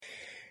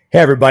Hey,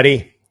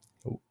 everybody.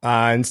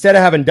 Instead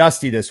of having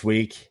Dusty this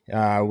week,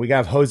 we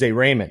got Jose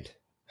Raymond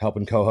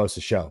helping co host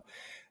the show.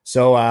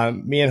 So,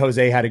 me and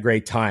Jose had a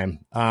great time.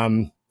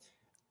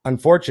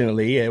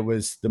 Unfortunately, it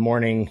was the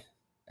morning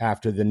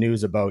after the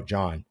news about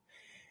John.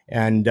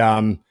 And,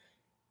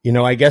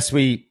 I guess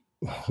we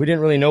didn't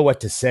really know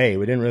what to say.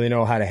 We didn't really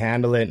know how to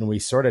handle it. And we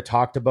sort of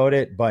talked about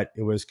it, but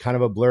it was kind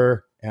of a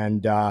blur.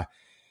 And,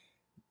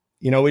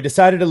 we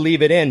decided to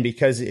leave it in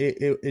because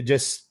it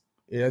just,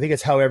 I think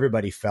it's how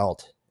everybody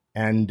felt.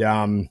 And,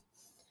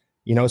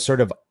 sort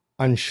of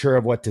unsure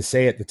of what to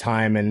say at the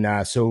time.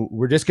 And so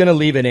we're just going to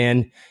leave it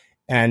in.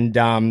 And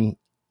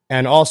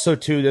also,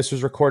 too, this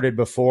was recorded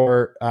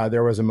before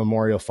there was a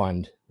memorial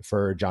fund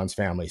for John's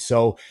family.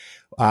 So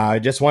I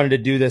just wanted to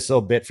do this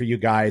little bit for you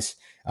guys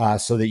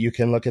so that you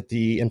can look at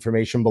the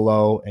information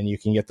below and you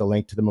can get the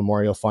link to the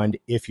memorial fund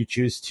if you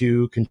choose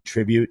to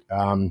contribute.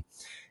 John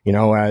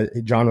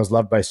was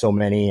loved by so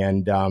many,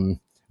 and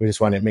we just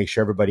wanted to make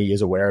sure everybody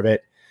is aware of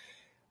it.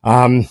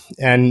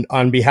 And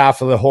on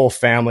behalf of the whole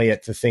family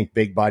at the Think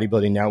Big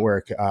Bodybuilding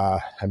Network,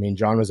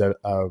 John was a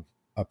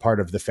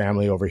part of the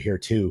family over here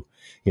too.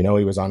 He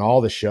was on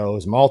all the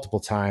shows multiple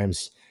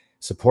times,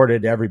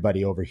 supported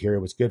everybody over here,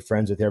 was good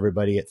friends with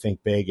everybody at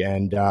Think Big.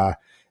 And,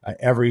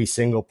 every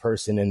single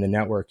person in the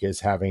network is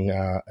having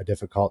a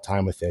difficult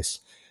time with this.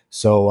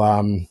 So,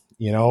 I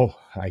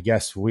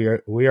guess we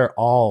are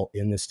all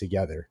in this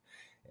together.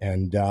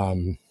 And,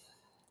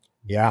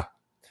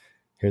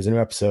 here's a new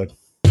episode.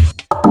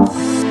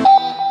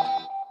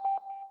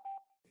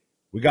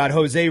 We got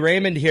Jose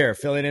Raymond here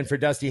filling in for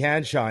Dusty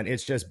Hanshaw.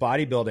 It's just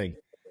bodybuilding.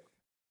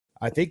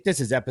 I think this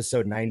is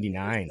episode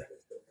 99.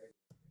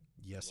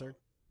 Yes, sir.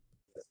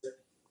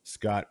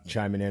 Scott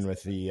chiming in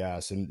with the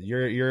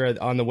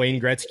you're on the Wayne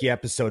Gretzky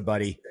episode,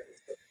 buddy.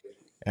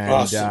 And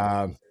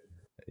awesome.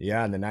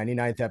 In the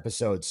 99th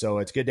episode. So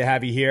it's good to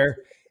have you here.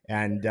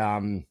 And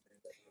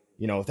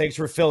thanks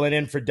for filling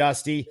in for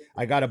Dusty.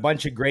 I got a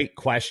bunch of great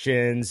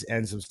questions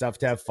and some stuff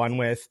to have fun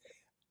with.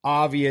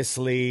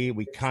 Obviously,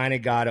 we kind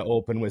of got to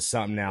open with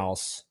something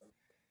else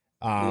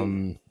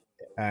and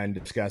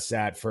discuss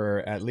that for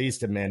at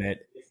least a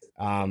minute.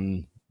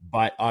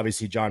 But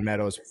obviously, John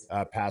Meadows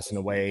passing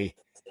away,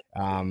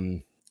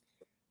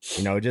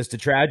 just a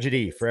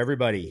tragedy for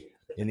everybody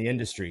in the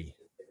industry.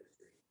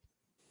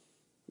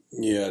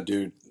 Yeah,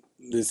 dude.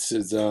 This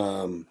is,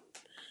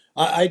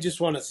 I just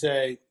want to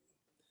say,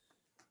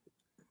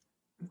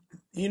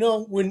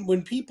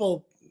 when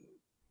people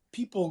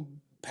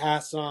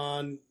pass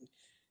on,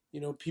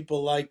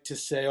 people like to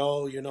say,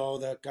 oh,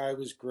 that guy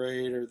was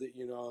great, or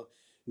that,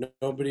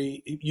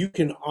 nobody, you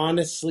can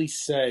honestly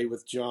say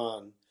with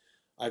John,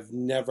 I've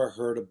never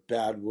heard a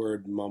bad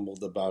word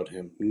mumbled about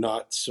him.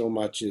 Not so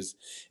much as,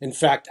 in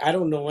fact, I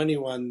don't know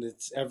anyone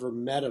that's ever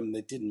met him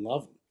that didn't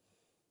love him.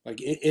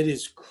 Like, it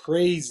is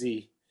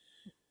crazy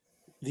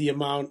the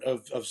amount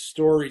of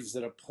stories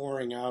that are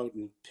pouring out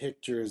and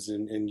pictures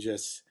and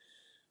just,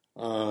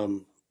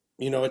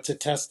 it's a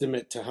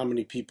testament to how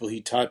many people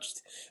he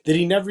touched that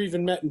he never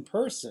even met in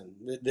person,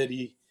 that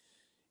he,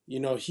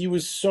 he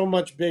was so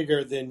much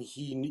bigger than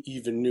he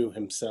even knew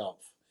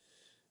himself.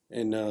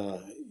 And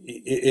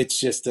it's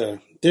just,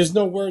 there's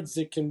no words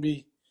that can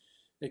be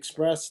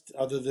expressed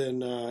other than,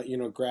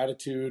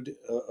 gratitude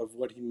of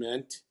what he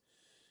meant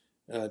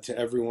to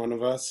every one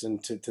of us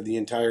and to the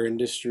entire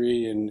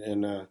industry.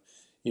 And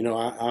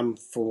I'm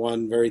for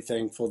one very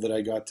thankful that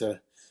I got to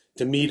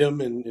meet him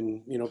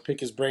and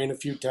pick his brain a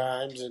few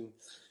times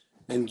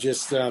and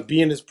just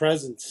be in his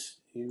presence.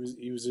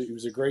 He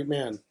was a great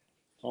man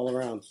all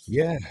around.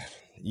 Yeah.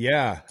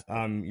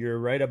 You're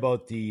right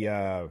about the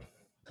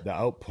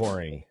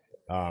outpouring.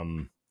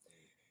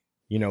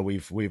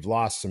 We've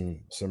lost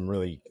some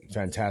really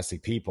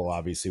fantastic people.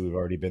 Obviously, we've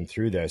already been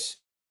through this,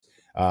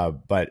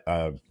 but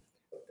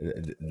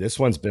this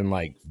one's been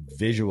like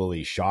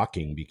visually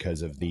shocking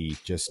because of the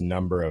just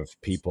number of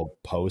people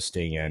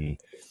posting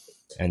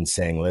and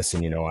saying,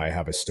 listen, I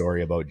have a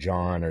story about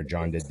John, or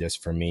John did this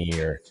for me,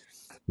 or,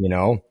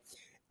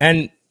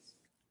 and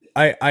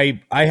I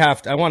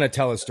want to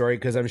tell a story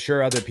because I'm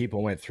sure other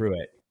people went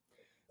through it,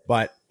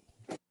 but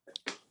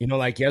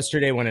like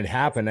yesterday when it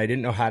happened, I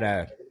didn't know how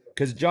to,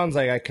 because John's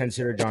like, I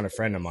consider John a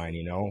friend of mine,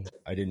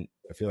 I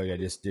feel like I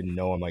just didn't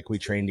know him. Like, we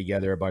trained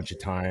together a bunch of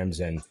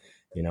times, and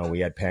we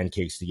had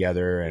pancakes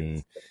together,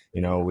 and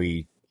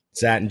we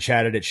sat and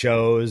chatted at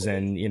shows,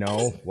 and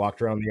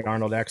walked around the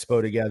Arnold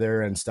Expo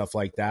together and stuff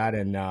like that.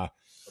 And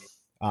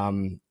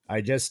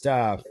I just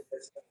I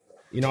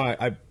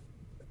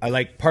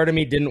like, part of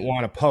me didn't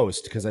want to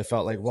post because I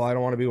felt like, well, I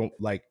don't want to be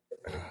like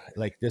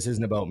this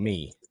isn't about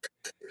me,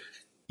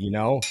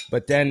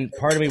 but then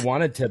part of me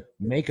wanted to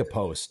make a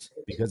post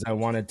because I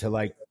wanted to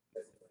like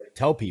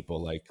tell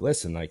people, like,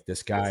 listen, like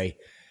this guy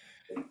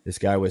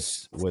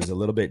was a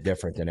little bit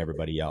different than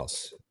everybody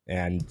else.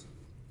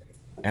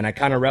 And I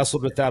kind of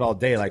wrestled with that all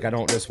day. Like, I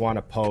don't just want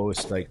to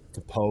post,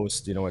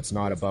 it's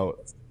not about,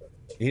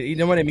 you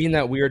know what I mean?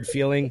 That weird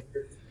feeling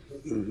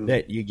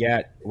that you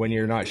get when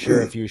you're not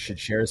sure if you should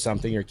share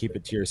something or keep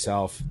it to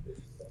yourself.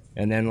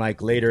 And then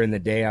like later in the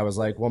day, I was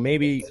like, well,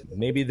 maybe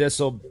this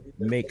will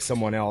make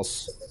someone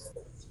else.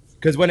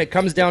 Because when it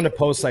comes down to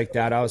posts like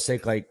that, I was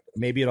think like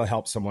maybe it'll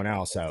help someone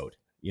else out.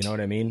 You know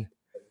what I mean?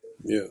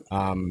 Yeah.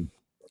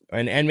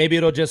 And maybe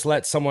it'll just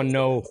let someone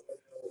know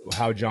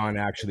how John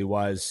actually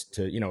was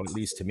to, you know, at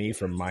least to me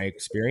from my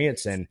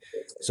experience. And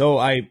so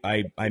I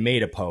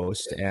made a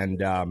post and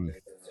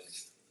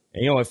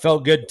you know, it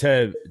felt good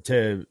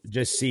to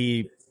just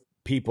see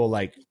people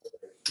like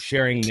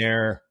sharing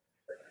their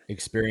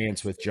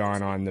experience with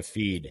John on the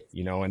feed,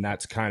 you know, and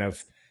that's kind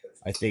of,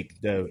 I think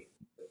you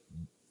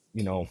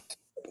know,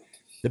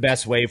 the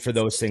best way for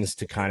those things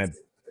to kind of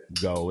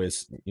go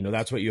is, you know,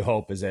 that's what you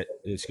hope is that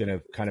it's going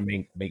to kind of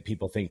make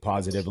people think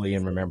positively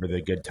and remember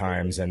the good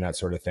times and that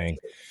sort of thing.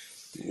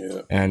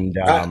 Yeah. And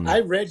I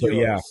read so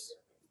yeah, yours,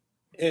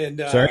 and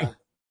sorry.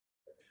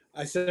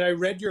 I said I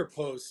read your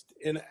post,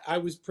 and I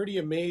was pretty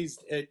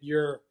amazed at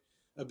your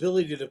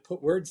ability to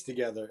put words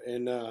together.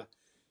 And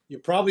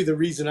you're probably the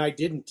reason I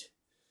didn't,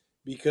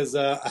 because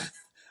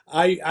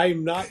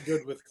I'm not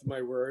good with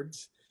my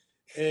words,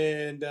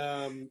 and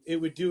it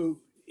would do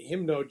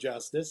him no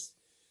justice.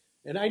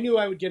 And I knew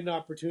I would get an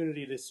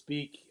opportunity to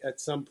speak at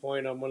some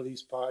point on one of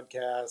these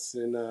podcasts,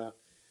 and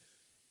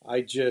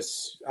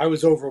I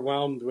was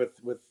overwhelmed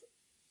with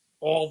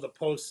all the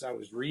posts I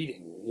was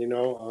reading, you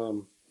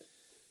know.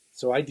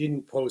 So I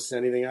didn't post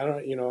anything. I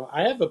don't, you know,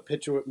 I have a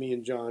picture with me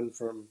and John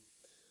from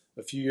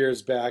a few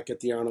years back at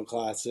the Arnold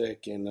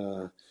Classic,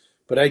 and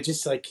but I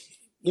just like,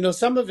 you know,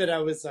 some of it I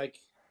was like,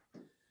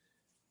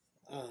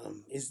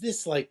 is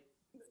this like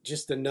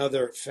just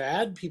another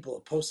fad? People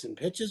are posting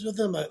pictures with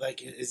him.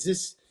 Like, is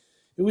this?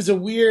 It was a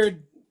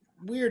weird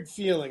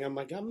feeling. I'm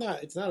like, I'm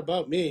not. It's not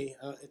about me.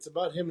 It's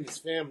about him and his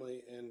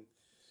family, and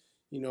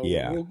you know,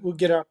 Yeah. we'll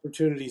get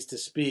opportunities to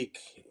speak.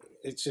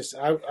 It's just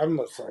I'm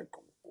just like,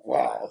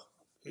 wow,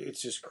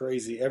 it's just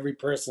crazy. Every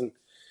person,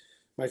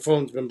 my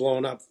phone's been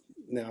blowing up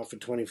now for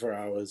 24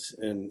 hours,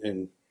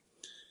 and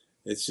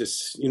it's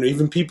just, you know,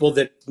 even people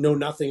that know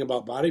nothing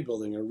about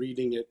bodybuilding are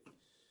reading it,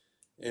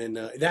 and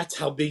that's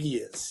how big he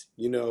is.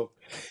 You know,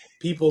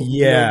 people who know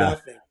Yeah.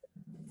 nothing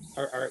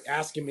are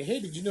asking me, "Hey,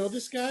 did you know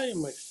this guy?"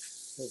 I'm like,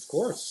 "Of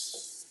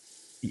course."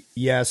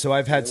 Yeah. So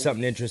I've You had know,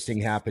 something interesting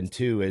happen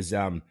too is,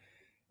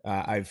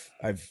 I've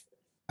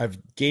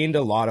gained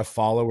a lot of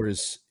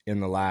followers in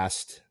the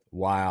last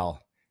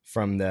while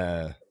from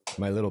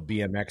my little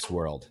BMX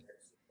world.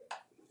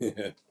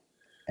 yeah,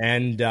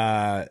 And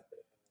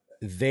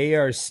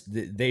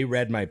they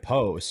read my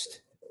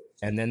post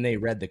and then they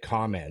read the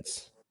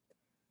comments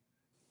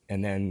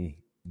and then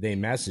they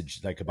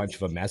messaged, like a bunch of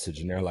them messaged,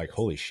 and they're like,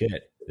 holy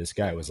shit, this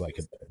guy was like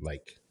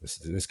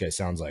this guy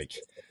sounds like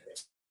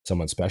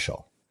someone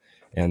special.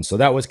 And so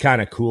that was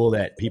kind of cool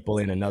that people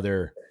in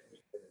another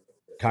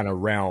kind of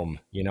realm,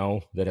 you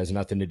know, that has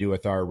nothing to do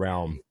with our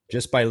realm,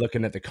 just by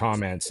looking at the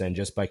comments and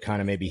just by kind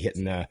of maybe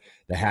hitting the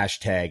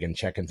hashtag and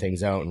checking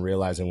things out and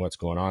realizing what's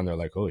going on, they're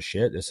like, oh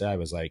shit, this guy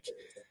was like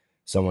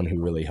someone who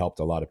really helped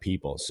a lot of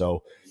people.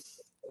 So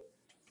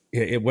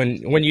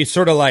when you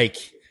sort of like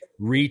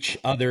reach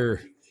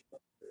other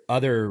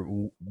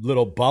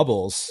little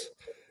bubbles,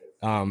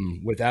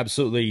 with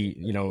absolutely,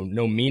 you know,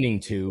 no meaning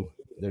to,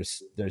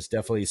 there's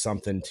definitely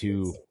something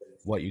to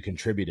what you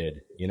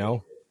contributed, you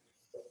know,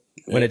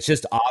 when yeah, it's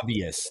just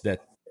obvious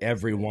that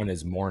everyone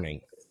is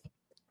mourning.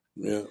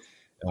 yeah.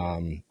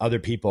 Other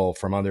people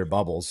from other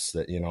bubbles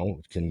that, you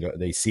know, can go,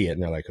 they see it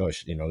and they're like, oh,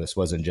 you know, this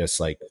wasn't just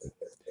like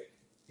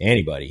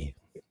anybody.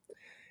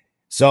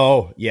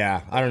 So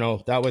yeah, I don't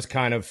know. That was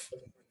kind of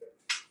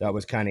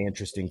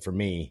interesting for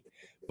me,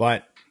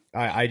 but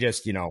I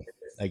just, you know,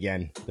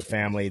 again, the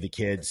family, the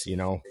kids, you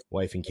know,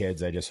 wife and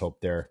kids, I just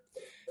hope they're,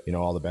 you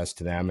know, all the best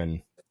to them.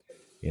 And,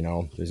 you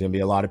know, there's going to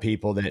be a lot of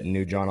people that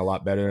knew John a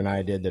lot better than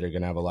I did that are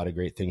going to have a lot of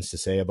great things to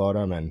say about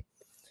him. And,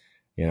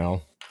 you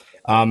know,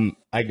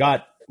 I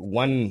got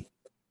one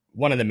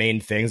of the main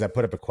things, I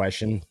put up a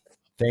question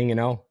thing, you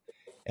know,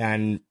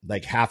 and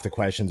like half the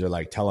questions are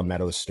like, tell a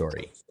Meadows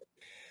story.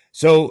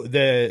 So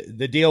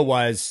the deal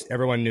was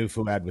everyone knew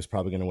Fuad was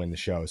probably going to win the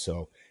show.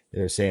 So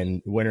they're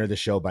saying winner of the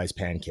show buys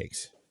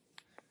pancakes,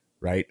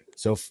 right?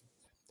 So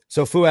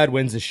Fuad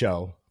wins the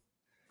show.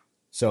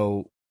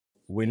 So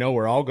we know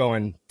we're all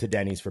going to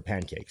Denny's for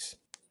pancakes.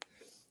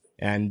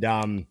 And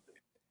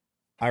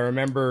I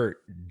remember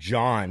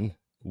John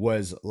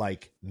was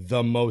like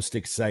the most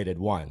excited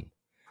one.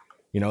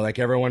 You know, like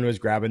everyone was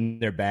grabbing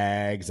their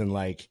bags and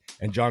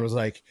John was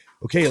like,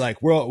 okay, like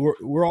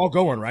we're all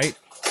going, right?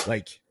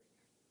 Like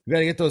we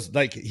gotta get those.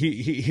 Like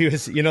he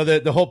was, you know,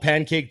 the whole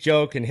pancake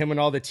joke and him and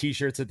all the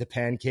t-shirts with the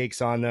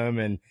pancakes on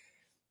them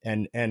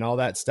and all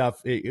that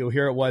stuff.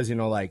 Here it was, you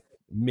know, like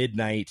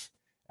midnight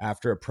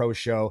after a pro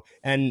show,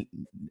 and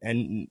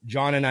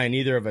John and I,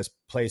 neither of us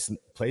placed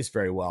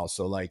very well.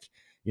 So like,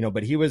 you know,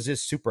 but he was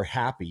just super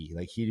happy.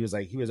 Like he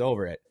was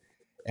over it,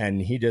 and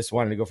he just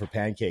wanted to go for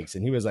pancakes,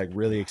 and he was like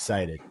really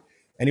excited,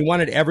 and he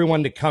wanted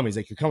everyone to come. He's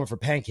like, "You're coming for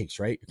pancakes,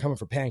 right? You're coming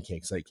for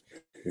pancakes." Like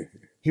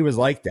he was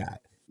like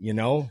that, you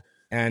know.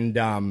 And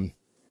I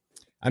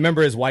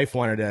remember his wife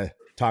wanted to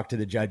talk to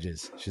the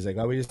judges. She's like,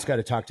 oh, we just got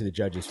to talk to the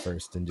judges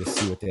first and just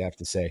see what they have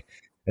to say.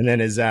 And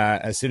then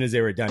as soon as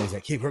they were done, he's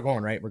like, hey, we're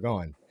going, right? We're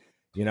going,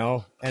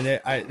 and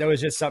that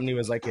was just something. He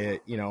was like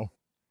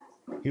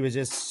he was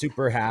just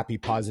super happy,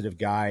 positive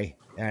guy.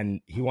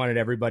 And he wanted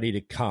everybody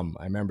to come.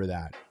 I remember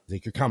that. He's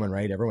like, you're coming,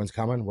 right? Everyone's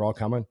coming. We're all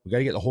coming. We got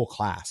to get the whole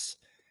class,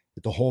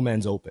 get the whole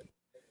men's open.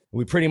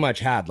 We pretty much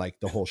had like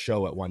the whole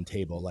show at one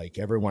table. Like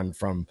everyone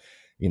from,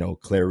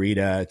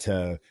 Clarita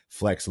to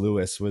Flex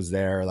Lewis was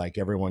there, like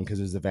everyone, because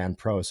it was the Van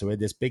Pro. So we had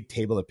this big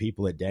table of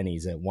people at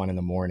Denny's at 1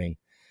 a.m.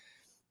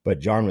 But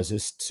John was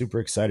just super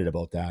excited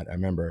about that, I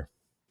remember.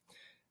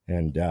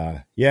 And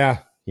yeah,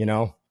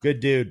 good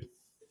dude.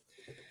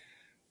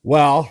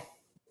 Well,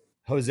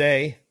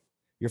 Jose,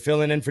 you're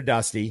filling in for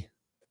Dusty.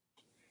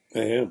 I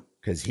am.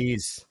 Because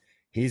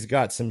he's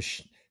got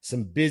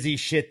some busy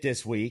shit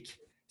this week.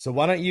 So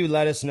why don't you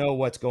let us know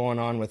what's going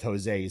on with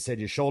Jose? You said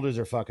your shoulders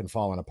are fucking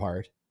falling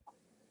apart.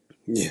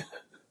 Yeah.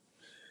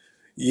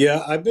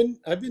 Yeah, I've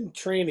been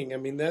training. I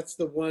mean, that's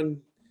the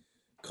one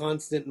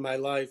constant in my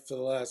life for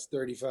the last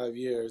 35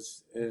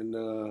 years,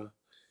 and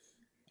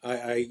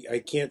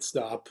I can't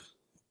stop.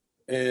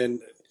 And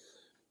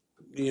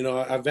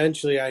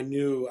eventually I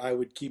knew I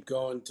would keep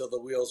going until the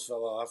wheels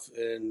fell off,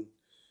 and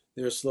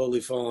they're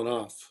slowly falling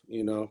off.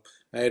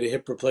 I had a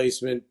hip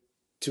replacement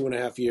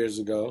 2.5 years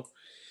ago,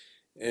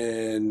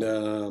 and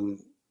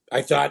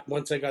I thought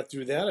once I got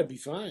through that, I'd be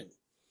fine.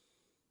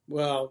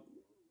 Well,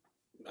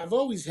 I've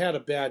always had a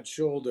bad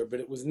shoulder, but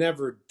it was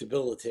never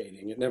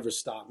debilitating. It never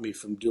stopped me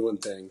from doing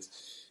things.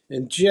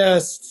 And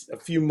just a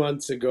few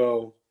months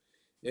ago,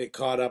 it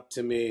caught up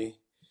to me.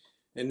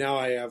 And now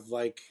I have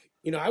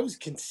I was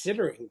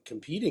considering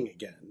competing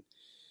again.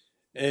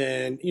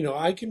 And,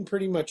 I can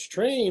pretty much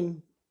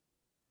train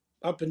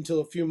up until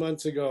a few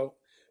months ago,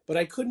 but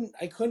I couldn't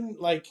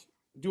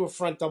do a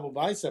front double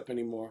bicep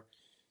anymore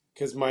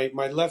because my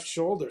left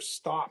shoulder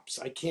stops.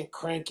 I can't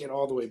crank it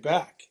all the way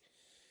back.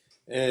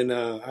 And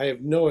I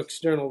have no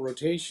external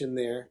rotation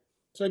there.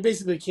 So I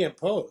basically can't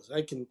pose.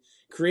 I can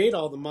create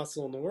all the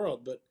muscle in the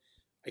world, but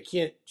I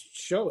can't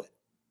show it.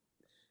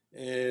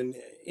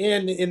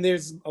 And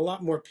there's a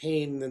lot more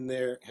pain than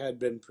there had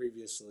been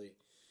previously.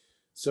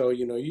 So,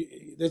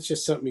 that's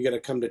just something you got to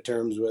come to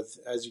terms with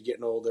as you're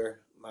getting older.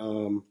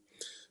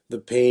 The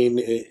pain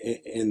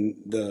and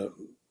the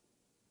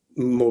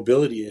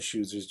mobility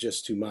issues is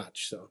just too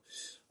much. So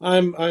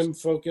I'm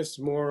focused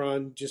more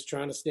on just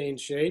trying to stay in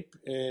shape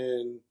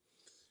and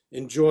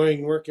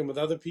enjoying working with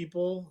other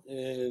people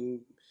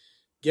and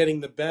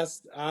getting the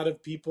best out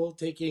of people,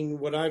 taking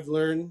what I've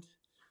learned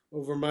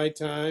over my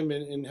time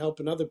and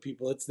helping other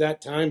people. It's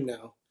that time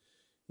now.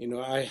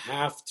 I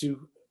have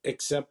to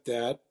accept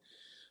that.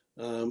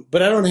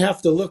 But I don't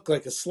have to look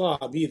like a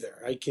slob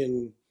either.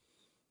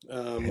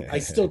 I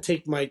still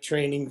take my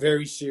training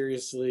very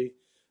seriously.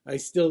 I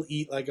still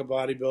eat like a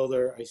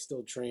bodybuilder. I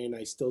still train.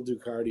 I still do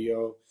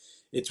cardio.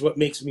 It's what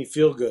makes me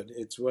feel good.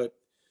 It's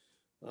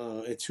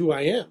who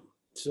I am.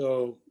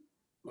 So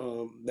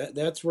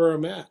that's where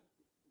I'm at.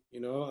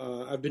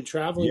 I've been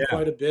traveling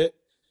quite a bit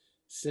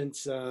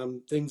since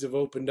things have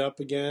opened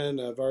up again.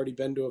 I've already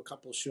been to a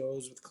couple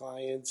shows with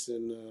clients,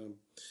 and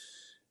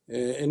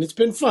it's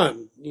been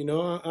fun.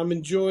 I'm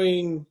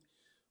enjoying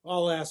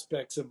all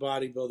aspects of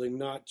bodybuilding,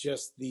 not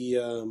just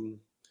the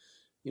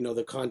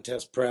the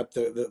contest prep,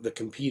 the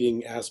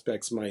competing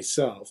aspects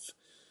myself.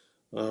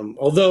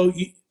 Although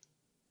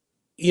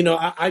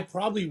I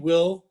probably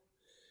will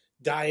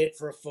diet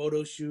for a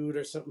photo shoot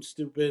or something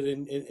stupid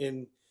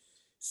and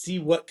see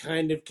what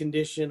kind of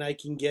condition I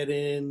can get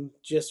in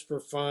just for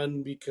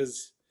fun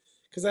because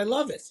I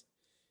love it.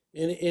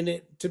 And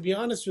it, to be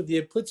honest with you,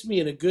 it puts me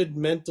in a good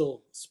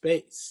mental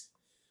space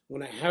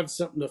when I have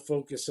something to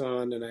focus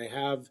on and I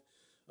have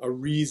a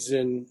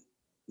reason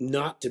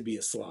not to be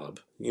a slob,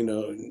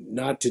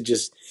 not to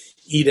just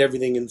eat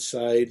everything in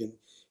sight and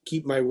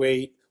keep my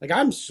weight. Like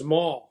I'm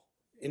small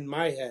in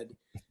my head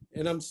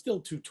and I'm still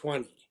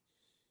 220,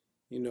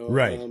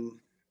 Right.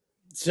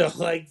 So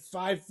like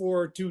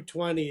 5'4",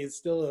 220 is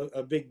still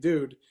a big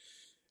dude.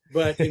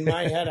 But in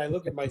my head, I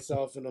look at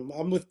myself and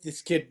I'm with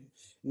this kid,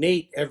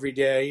 Nate, every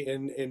day.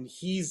 And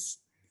he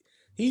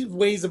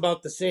weighs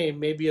about the same,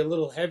 maybe a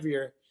little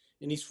heavier.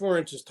 And he's 4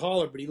 inches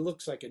taller, but he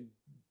looks like a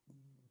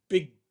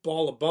big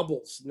ball of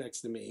bubbles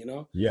next to me,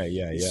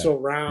 Yeah. He's so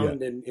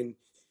round and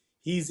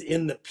he's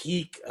in the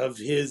peak of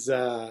his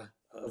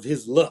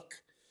look.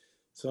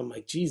 So I'm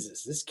like,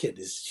 Jesus, this kid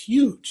is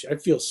huge. I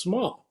feel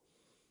small.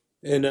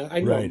 And I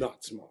know I'm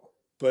not small,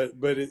 but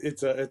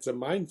it's a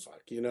mind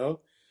fuck,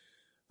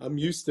 I'm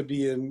used to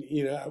being,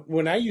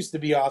 when I used to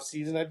be off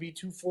season, I'd be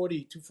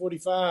 240,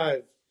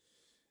 245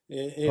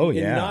 and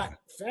not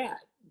fat,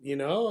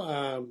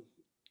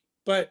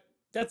 but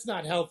that's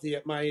not healthy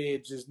at my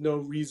age. There's no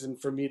reason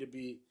for me to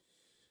be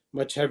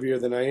much heavier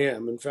than I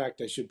am. In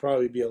fact, I should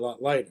probably be a lot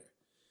lighter.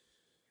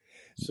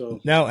 So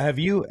now, have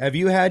you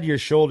had your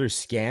shoulder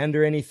scanned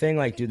or anything?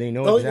 Like, do they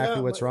know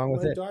exactly what's wrong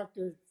with it? My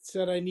doctor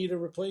said I need a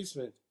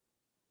replacement.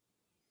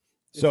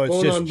 So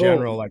it's just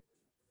general, like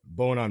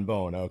bone on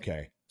bone.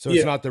 Okay. So it's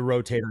Yeah, not the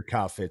rotator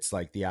cuff, it's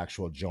like the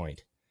actual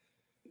joint.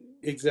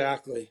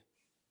 exactly.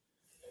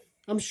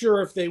 I'm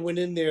sure if they went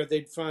in there,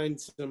 they'd find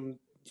some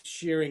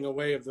shearing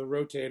away of the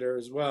rotator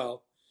as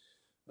well.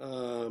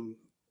 Um,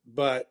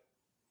 but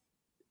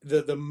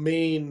the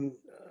main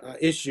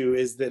issue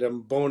is that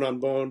I'm bone on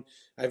bone.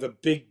 I have a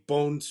big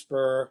bone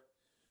spur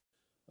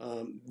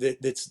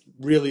that's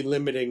really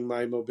limiting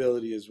my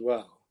mobility as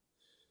well.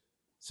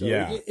 So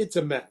Yeah. it's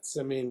a mess.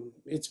 I mean,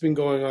 it's been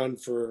going on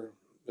for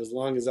as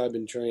long as I've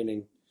been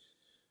training.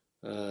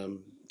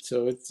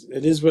 So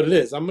it is what it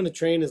is. I'm going to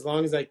train as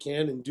long as I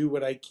can and do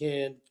what I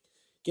can,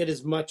 get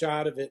as much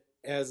out of it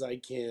as I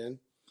can.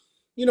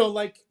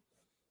 Like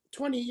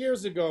 20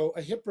 years ago,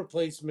 a hip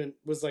replacement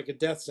was like a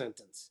death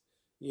sentence.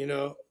 You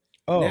know,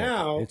 Oh,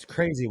 now it's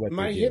crazy what they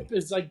my do. hip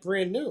is like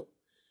brand new.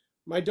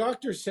 My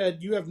doctor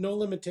said you have no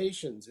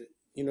limitations.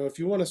 If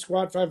you want to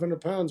squat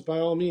 500 pounds, by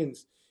all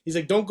means. He's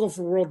like, don't go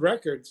for world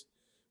records,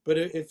 but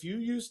if you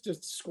used to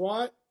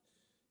squat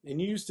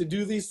and you used to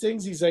do these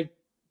things, he's like,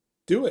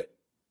 do it.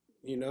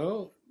 You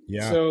know.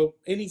 Yeah. So,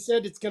 and he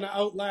said it's going to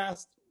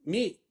outlast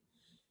me.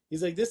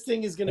 He's like, this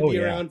thing is going to Oh be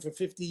yeah. around for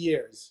 50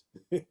 years.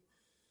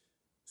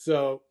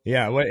 So,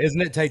 Yeah. What,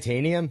 isn't it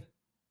titanium?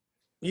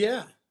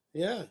 yeah,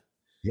 yeah.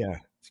 Yeah.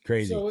 It's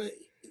crazy. So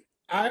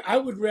I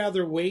would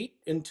rather wait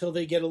until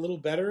they get a little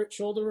better at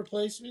shoulder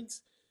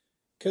replacements,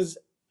 because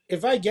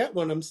if I get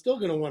one, I'm still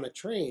going to want to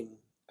train.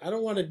 I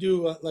don't want to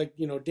do like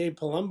Dave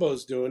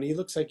Palumbo's doing. He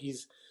looks like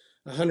he's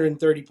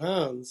 130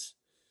 pounds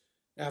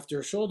after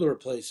a shoulder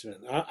replacement.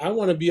 I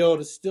want to be able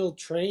to still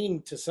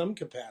train to some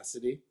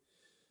capacity.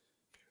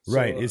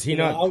 Right. So Is he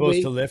not I'll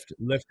supposed to wait.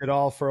 lift at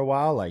all for a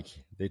while? Like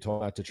they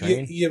told him not to You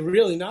train? you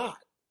really not,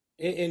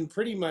 and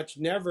pretty much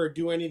never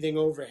do anything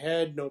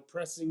overhead. No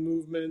pressing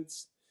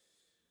movements,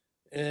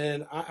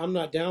 and I'm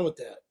not down with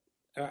that.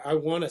 I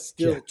want to Yeah.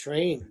 still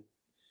train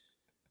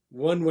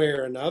one way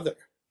or another.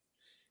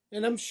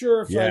 And I'm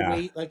sure if I Yeah.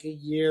 wait like a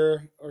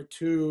year or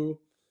two,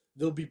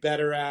 they'll be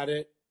better at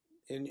it,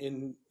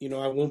 and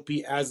I won't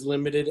be as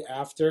limited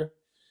after.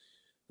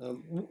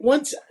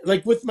 Once,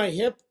 like with my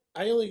hip,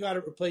 I only got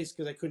it replaced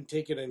because I couldn't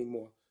take it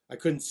anymore. I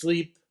couldn't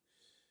sleep.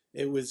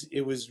 It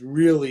was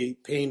really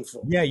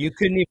painful. Yeah. You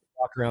couldn't even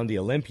walk around the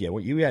Olympia.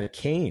 What, you had a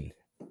cane,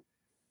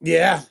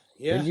 Yeah,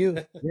 yeah, didn't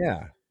you?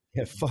 Yeah.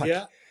 Yeah. Fuck.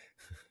 yeah,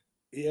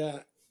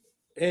 yeah.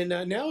 And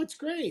now it's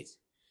great.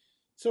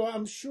 So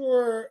I'm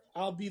sure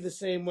I'll be the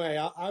same way.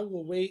 I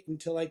will wait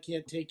until I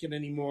can't take it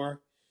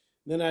anymore.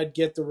 Then I'd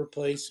get the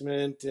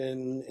replacement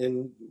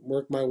and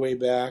work my way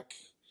back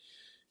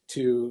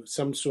to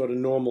some sort of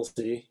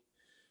normalcy.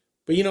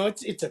 But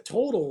it's a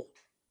total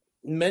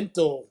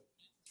mental,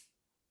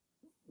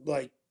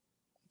 like,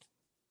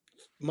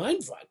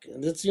 mind fuck,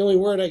 and that's the only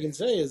word I can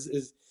say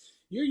is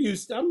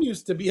I'm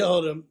used to be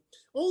able to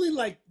only,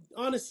 like,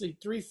 honestly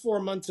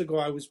 3-4 months ago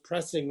I was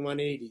pressing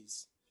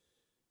 180s,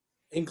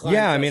 incline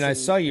Yeah. I mean, I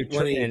pressing saw you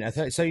training. 180s.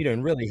 I saw you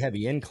doing really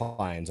heavy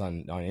inclines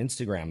on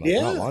Instagram, like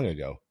not Yeah. long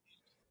ago.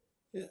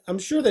 I'm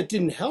sure that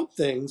didn't help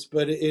things,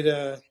 but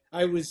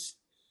I was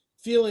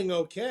feeling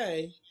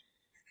okay,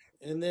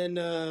 and then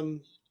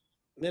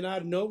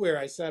out of nowhere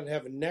I started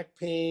having neck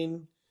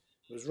pain.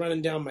 It was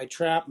running down my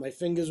trap. My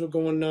fingers were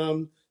going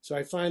numb. So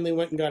I finally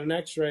went and got an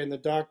X-ray, and the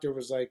doctor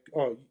was like,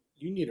 "Oh,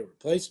 you need a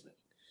replacement."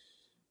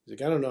 He's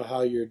like, "I don't know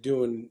how you're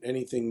doing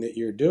anything that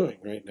you're doing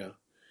right now."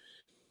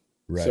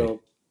 Right.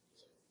 So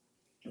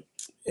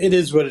it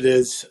is what it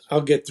is.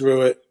 I'll get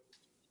through it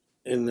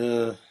and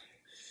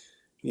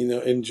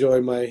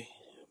enjoy my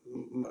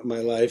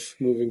life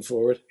moving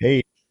forward.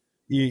 Hey,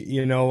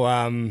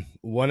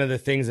 one of the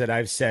things that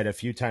I've said a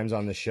few times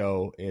on the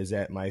show is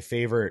that my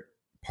favorite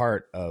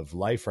part of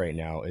life right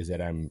now is that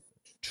I'm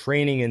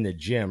training in the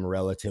gym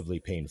relatively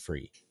pain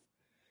free.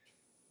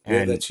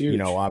 Yeah, And, that's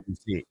huge.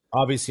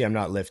 obviously I'm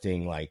not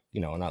lifting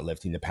not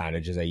lifting the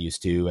poundage as I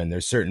used to. And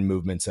there's certain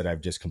movements that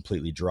I've just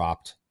completely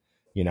dropped,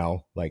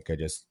 like I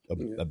just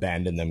Yeah.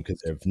 abandoned them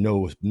because they have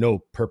no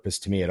purpose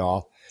to me at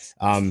all.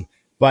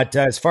 But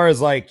as far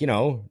as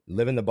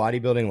living the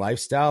bodybuilding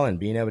lifestyle and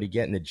being able to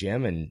get in the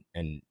gym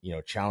and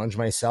challenge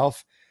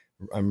myself,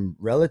 I'm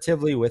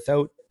relatively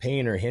without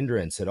pain or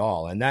hindrance at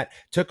all. And that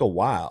took a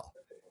while.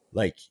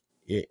 Like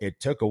it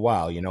took a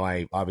while.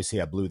 I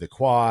blew the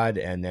quad,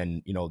 and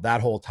then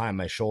that whole time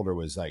my shoulder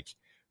was like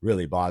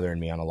really bothering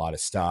me on a lot of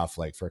stuff,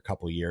 like for a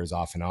couple of years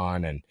off and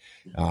on. And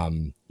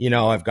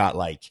I've got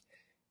like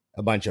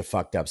a bunch of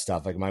fucked up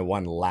stuff. Like my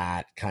one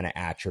lat kind of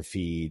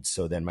atrophied,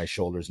 so then my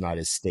shoulder's not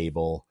as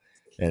stable,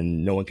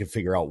 and no one can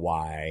figure out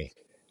why.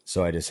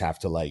 So I just have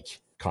to like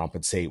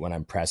compensate when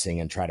I'm pressing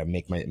and try to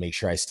make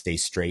sure I stay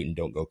straight and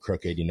don't go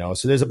crooked.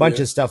 So there's a bunch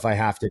Yeah. of stuff I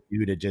have to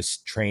do to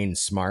just train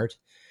smart.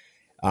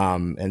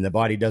 And the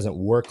body doesn't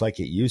work like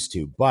it used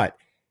to. But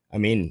I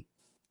mean,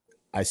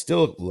 I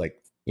still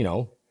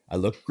I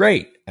look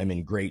great. I'm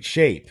in great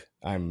shape.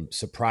 I'm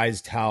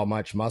surprised how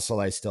much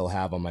muscle I still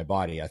have on my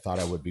body. I thought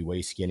I would be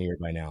way skinnier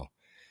by now.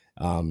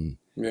 Um,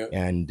 Yeah.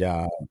 and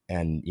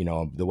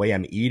the way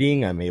I'm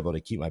eating, I'm able to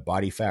keep my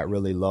body fat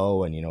really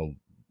low and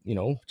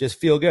just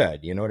feel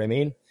good. You know what I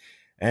mean?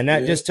 And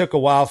that Yeah. just took a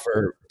while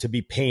to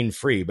be pain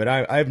free. But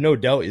I have no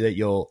doubt that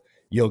you'll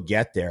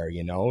get there.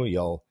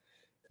 You'll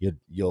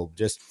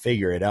just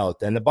figure it out.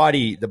 Then the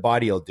body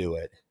will do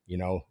it.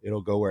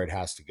 It'll go where it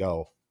has to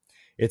go.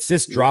 It's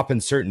just Yeah. dropping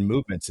certain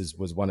movements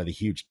was one of the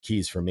huge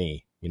keys for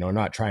me.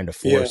 Not trying to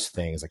Yeah. force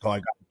things like, oh, I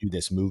got to do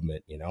this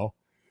movement.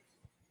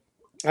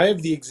 I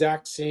have the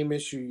exact same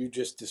issue you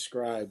just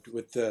described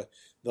with the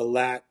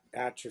lat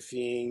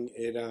atrophying.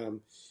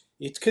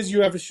 It's because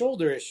you have a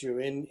shoulder issue,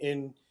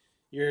 and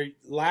your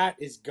lat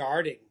is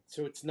guarding,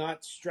 so it's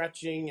not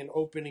stretching and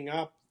opening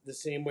up the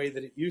same way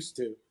that it used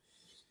to,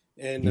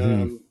 and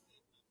Mm-hmm.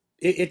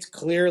 it's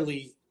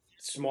clearly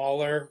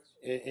smaller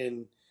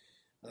and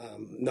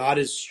not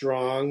as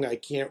strong. I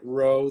can't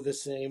row the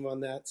same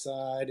on that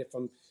side. If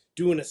I'm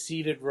doing a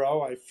seated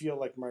row, I feel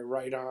like my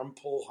right arm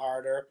pull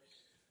harder.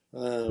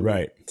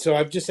 Right. So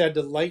I've just had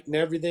to lighten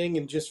everything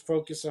and just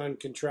focus on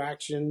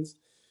contractions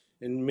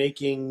and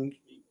making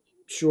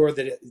sure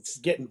that it's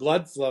getting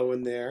blood flow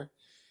in there,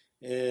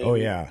 Oh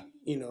and yeah.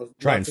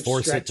 Try and lots of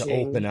force it to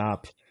open stretching.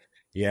 up.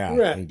 Yeah,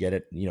 Right. and get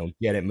it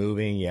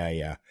moving. Yeah,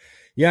 yeah.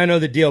 Yeah, I know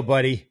the deal,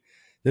 buddy.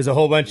 There's a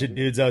whole bunch of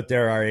dudes out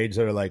there our age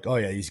that are like, "Oh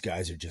yeah, these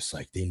guys are just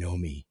like they know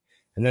me."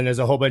 And then there's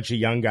a whole bunch of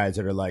young guys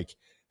that are like,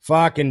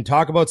 "Fucking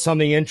talk about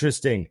something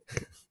interesting."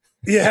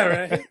 Yeah,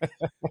 right.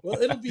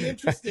 Well, it'll be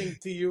interesting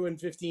to you in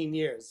 15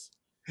 years.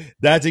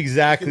 That's You can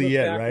exactly look it,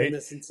 back on right?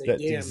 this and say,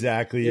 That's "Damn,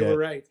 exactly they were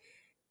it. right."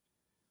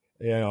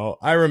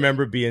 I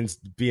remember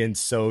being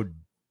so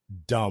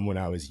dumb when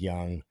I was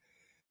young.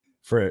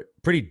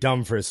 Pretty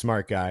dumb for a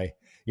smart guy.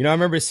 I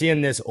remember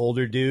seeing this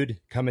older dude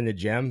come in the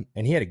gym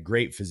and he had a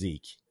great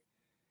physique.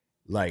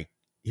 Like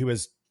he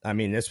was, I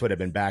mean, this would have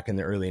been back in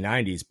the early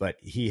 90s, but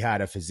he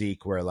had a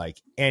physique where like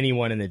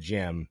anyone in the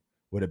gym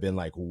would have been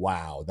like,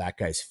 wow, that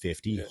guy's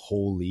 50. Yeah.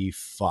 Holy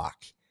fuck.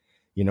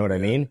 You know what I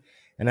Yeah. mean?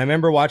 And I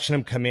remember watching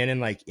him come in and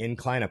like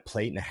incline a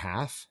plate and a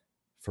half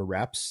for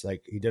reps.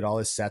 Like he did all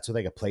his sets with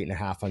like a plate and a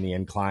half on the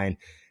incline.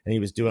 And he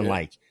was doing Yeah.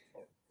 like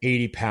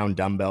 80-pound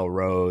dumbbell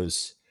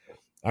rows.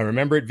 I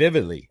remember it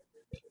vividly.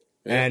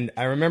 Yeah. And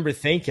I remember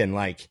thinking,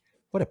 like,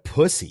 what a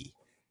pussy.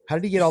 How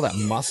did he get all that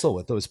muscle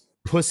with those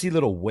pussy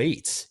little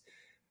weights?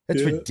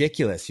 That's Yeah.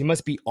 ridiculous. You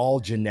must be all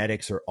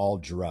genetics or all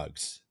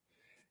drugs.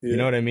 You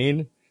know Yeah. what I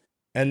mean?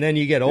 And then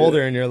you get Yeah.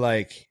 older and you're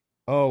like,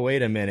 oh,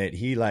 wait a minute.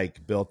 He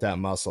like built that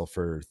muscle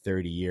for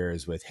 30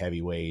 years with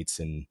heavy weights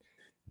and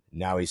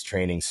now he's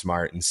training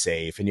smart and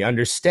safe. And you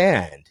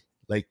understand,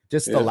 like,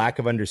 just the Yeah. lack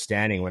of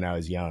understanding when I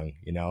was young,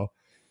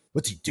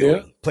 What's he Yeah.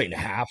 doing? Plate and a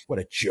half? What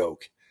a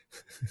joke.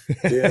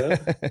 Yeah.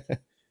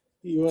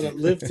 You want to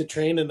live to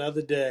train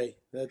another day.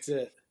 That's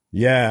it.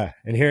 Yeah,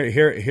 and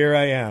here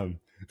I am.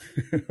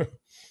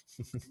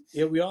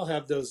 Yeah, we all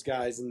have those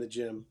guys in the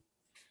gym.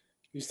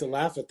 Used to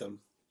laugh at them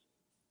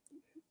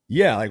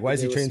Yeah, like why because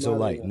is they he were trained so smarter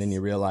light? than And then us.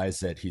 you realize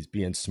that he's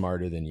being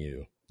smarter than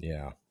you.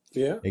 Yeah,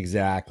 Yeah.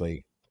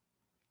 exactly.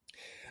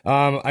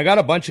 I got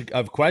a bunch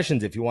of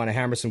questions. If you want to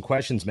hammer some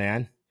questions,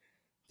 man,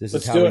 this is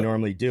Let's how do we it.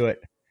 normally do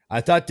it. I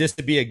thought this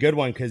would be a good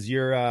one because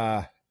you're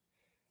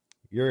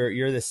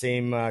the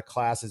same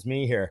class as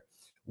me here.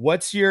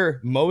 What's your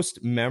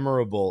most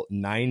memorable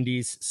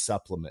 '90s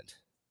supplement?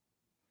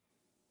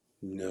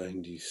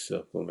 90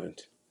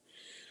 supplement.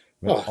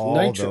 With Oh, all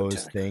Nitro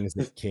those Tech. things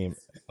that came.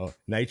 Oh,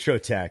 Nitro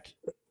Tech.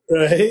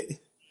 Right?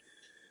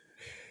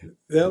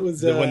 That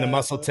was When the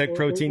Muscle Tech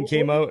protein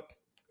came out.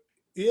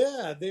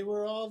 yeah, they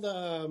were all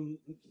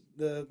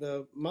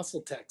the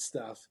Muscle Tech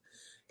stuff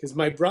because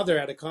my brother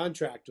had a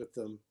contract with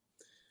them,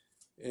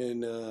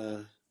 and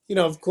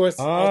of course,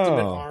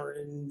 Ultimate Oh,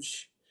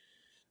 Orange,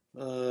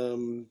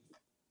 um,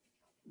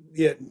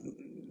 yeah,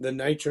 the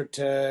Nitro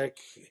Tech.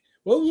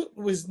 What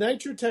was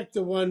Nitro Tech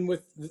the one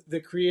with the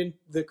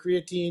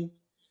creatine?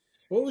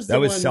 What was that the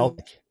was one?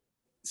 Celtic.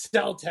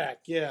 Cell Tech,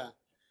 yeah,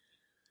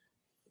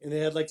 and they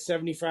had like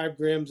 75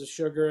 grams of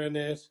sugar in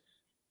it.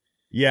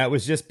 Yeah, it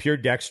was just pure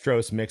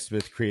dextrose mixed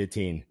with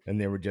creatine, and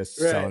they were just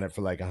selling Right. it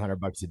for like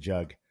 $100 a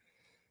jug.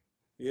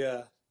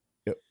 Yeah.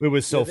 It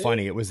was Yeah. so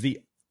funny. It was the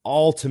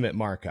ultimate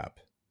markup.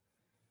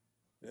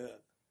 Yeah.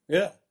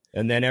 Yeah.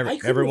 And then I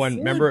couldn't everyone afford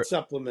remember.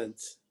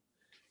 supplements.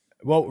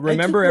 Well, I took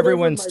remember whatever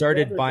everyone my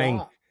started brother buying.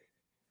 got.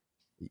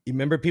 You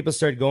remember people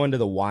started going to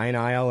the wine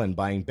aisle and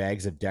buying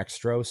bags of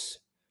dextrose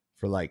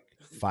for like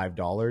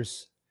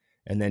 $5,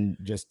 and then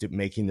just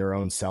making their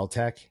own cell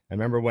tech. I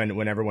remember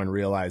when everyone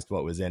realized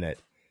what was in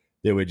it,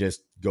 they would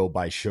just go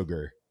buy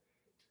sugar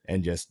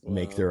and just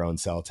make Wow. their own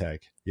cell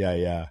tech. Yeah,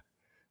 yeah.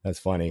 That's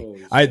funny.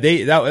 Holy I shit.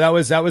 they that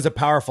was a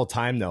powerful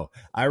time though.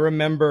 I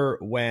remember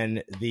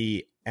when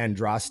the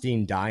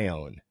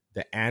androstenedione,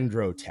 the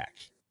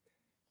Androtech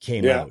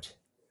came Yeah. out,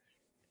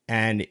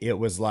 and it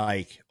was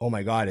like, oh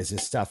my god, is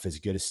this stuff as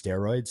good as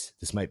steroids?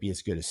 This might be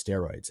as good as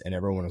steroids, and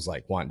everyone was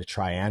like wanting to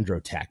try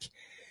Androtech.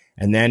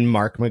 And then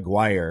Mark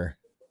McGuire,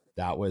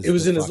 that It was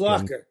was the in his fucking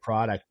locker.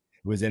 product,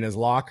 was in his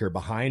locker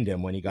behind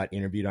him when he got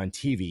interviewed on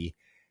TV,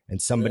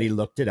 and somebody Right.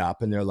 looked it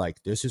up, and they're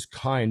like, this is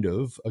kind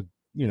of a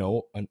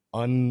an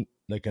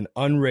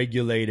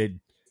unregulated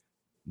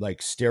like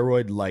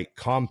steroid like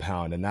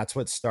compound, and that's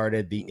what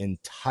started the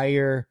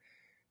entire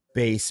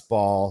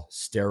baseball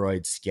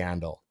steroid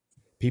scandal.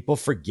 People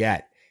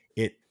forget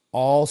it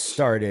all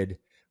started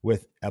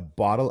with a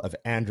bottle of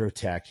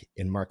Androtech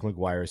in Mark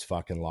McGuire's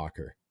fucking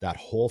locker. That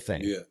whole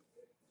thing. Yeah.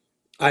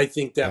 I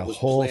think The that was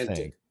whole planted.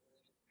 thing.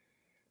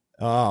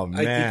 Oh I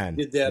think man.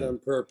 he did that on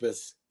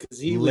purpose because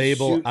he was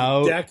Label shooting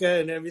out.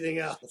 Deca and everything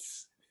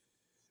else.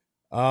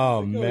 Oh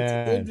Like, oh, it's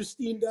man.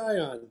 Androstene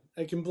Dion.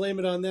 I can blame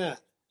it on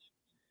that.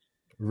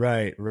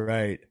 Right,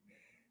 right.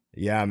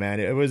 Yeah, man.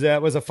 It was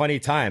a funny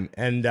time.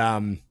 And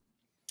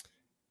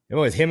it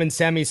was him and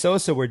Sammy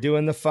Sosa were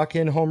doing the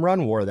fucking home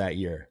run war that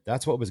year.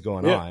 That's what was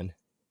going Yeah. on.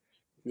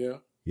 Yeah.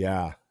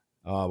 Yeah.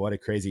 Oh, what a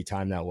crazy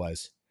time that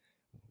was.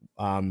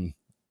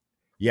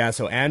 Yeah,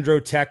 so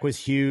Androtech was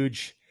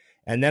huge.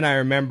 And then I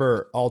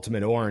remember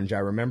Ultimate Orange. I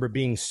remember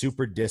being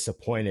super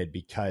disappointed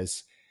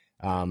because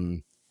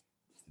the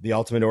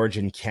Ultimate Orange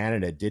in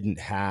Canada didn't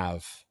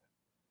have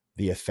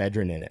the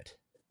ephedrine in it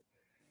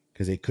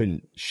because they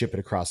couldn't ship it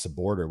across the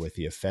border with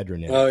the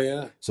ephedrine in Oh it.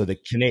 yeah. So the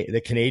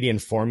Canadian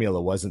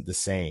formula wasn't the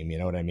same. You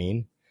know what I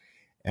mean?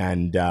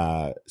 And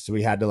so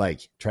we had to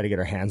like try to get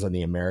our hands on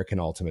the American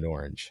Ultimate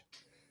Orange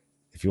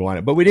if you want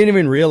it. But we didn't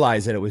even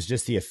realize that it was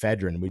just the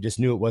ephedrine. We just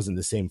knew it wasn't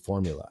the same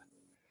formula.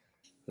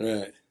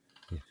 Right.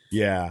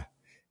 Yeah.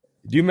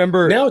 Do you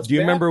remember? Now it's Do you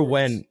remember backwards.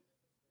 when?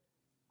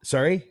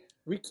 Sorry.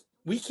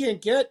 We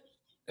can't get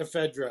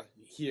ephedra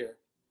here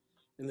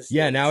in the States.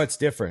 Yeah. Now it's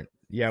different.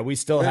 Yeah, we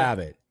still Yeah. have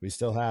it. We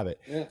still have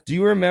it. Yeah. Do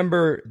you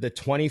remember the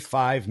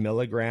 25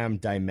 milligram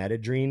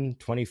dimetadrine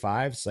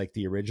 25s, like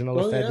the original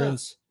Oh, yeah.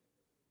 ephedrines?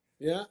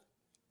 Yeah.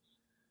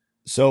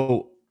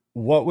 So,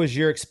 what was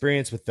your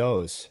experience with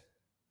those?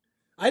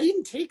 I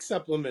didn't take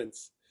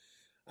supplements.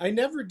 I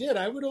never did.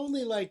 I would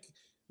only like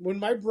when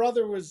my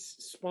brother was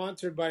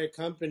sponsored by a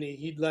company,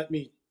 he'd let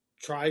me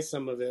try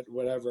some of it,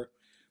 whatever.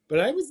 But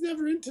I was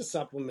never into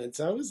supplements.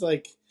 I was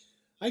like,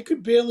 I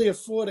could barely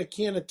afford a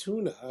can of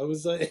tuna. I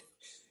was like,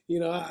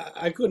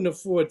 I couldn't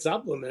afford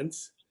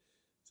supplements.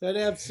 So I'd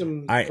have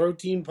some I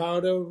protein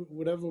powder,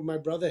 whatever my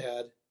brother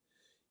had.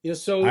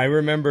 So I let's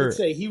remember.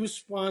 say he was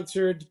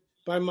sponsored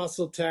by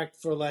Muscle Tech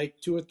for like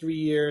 2 or 3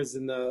 years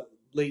in the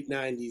late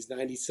 90s,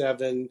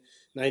 97,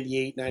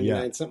 98,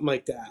 99, Yeah. something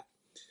like that.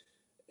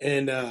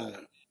 And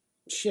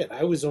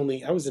I was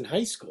in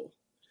high school.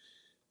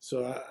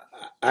 So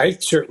I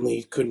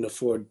certainly couldn't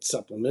afford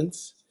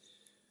supplements.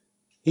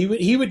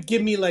 He would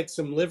give me like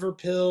some liver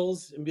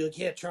pills and be like,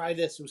 "Yeah, try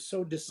this." It was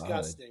so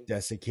disgusting.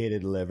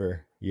 Desiccated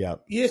liver.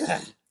 Yep.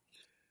 Yeah.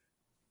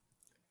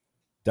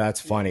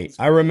 That's Yeah, it funny. was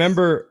I gross.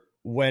 remember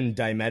when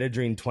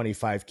dimetadrine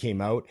 25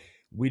 came out,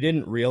 we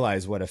didn't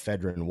realize what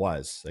ephedrine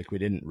was. Like we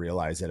didn't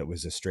realize that it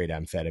was a straight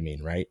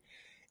amphetamine, right?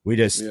 We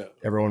just Yeah.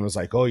 everyone was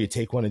like, "Oh, you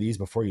take one of these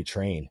before you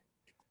train."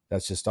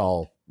 That's just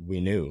all we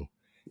knew.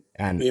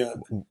 And Yeah.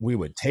 we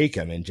would take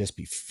them and just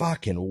be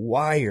fucking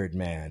wired,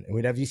 man. And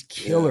we'd have these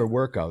killer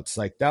workouts.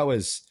 Like that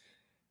was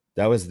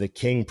the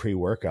king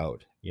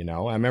pre-workout.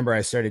 I remember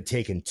I started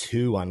taking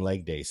 2 on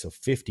leg day, so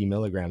 50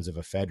 milligrams of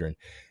ephedrine,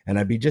 and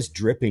I'd be just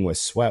dripping with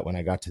sweat when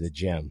I got to the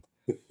gym,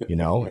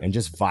 and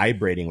just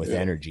vibrating with Yeah.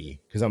 energy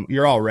because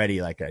you're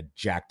already like a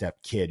jacked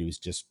up kid who's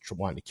just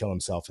wanting to kill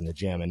himself in the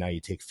gym, and now you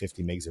take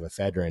 50 mgs of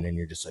ephedrine and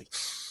you're just like,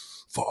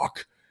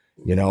 fuck,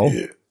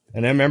 Yeah.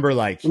 And I remember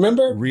like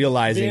Remember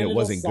realizing it Vanadyl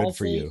wasn't good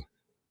for sulfate? you.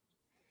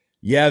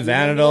 Yeah, You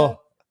remember Vanadyl. that?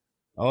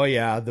 Oh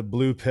yeah, the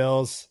blue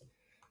pills.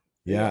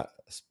 Yeah.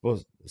 Yeah,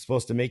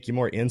 supposed to make you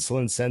more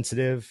insulin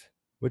sensitive,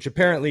 which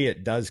apparently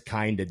it does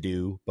kind of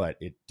do, but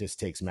it just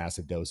takes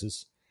massive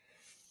doses.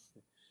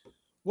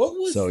 What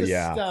was So the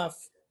yeah,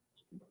 stuff?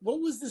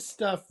 What was the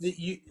stuff that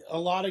a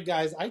lot of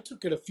guys, I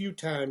took it a few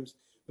times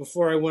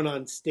before I went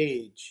on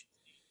stage,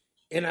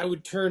 and I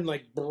would turn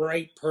like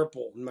bright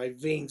purple and my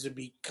veins would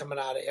be coming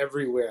out of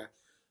everywhere.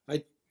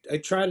 I I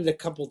tried it a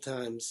couple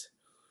times.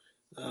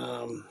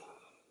 Um,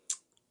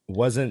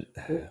 wasn't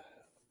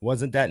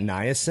that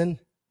niacin?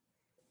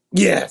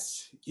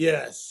 yes,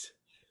 yes.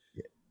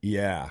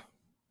 Yeah,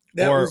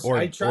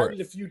 I tried or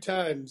it a few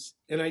times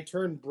and I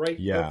turned bright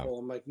yeah, purple.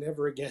 I'm like,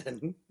 never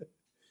again.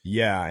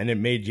 yeah, and it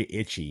made you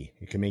itchy.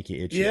 It can make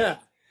you itchy. Yeah.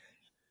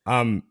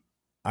 I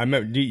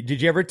remember.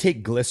 Did you ever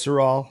take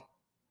glycerol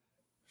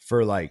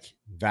for like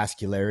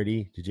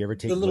vascularity? Did you ever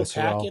take The little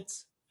glycerol?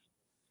 packets.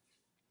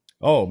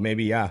 Oh,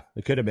 maybe yeah.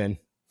 It could have been.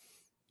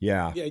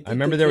 Yeah, Yeah, I I think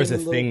remember they there was came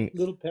a in little thing.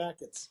 little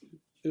packets.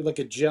 They're like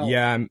a gel.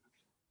 Yeah,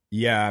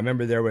 yeah. I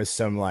remember there was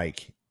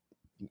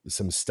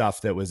some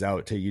stuff that was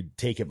out to you'd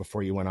take it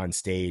before you went on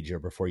stage or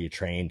before you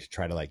trained to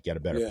try to like get a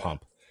better Yeah.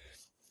 pump.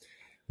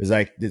 It was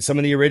like some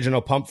of the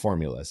original pump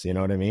formulas. You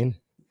know what I mean?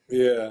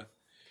 Yeah.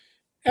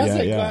 As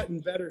Yeah, I yeah. got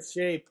in better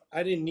shape,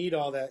 I didn't need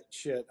all that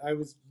shit. I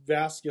was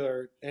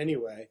vascular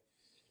anyway.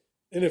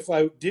 And if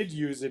I did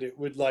use it, it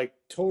would like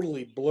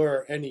totally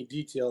blur any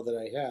detail that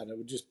I had. It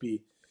would just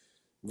be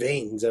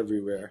veins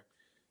everywhere.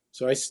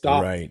 So I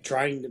stopped Right,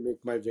 trying to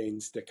make my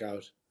veins stick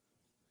out.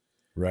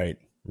 right,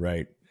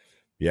 right.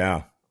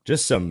 Yeah,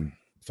 just some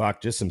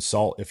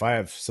salt. If I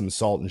have some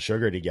salt and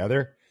sugar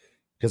together,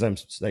 because I'm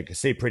like I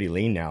say pretty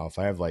lean now. If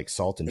I have like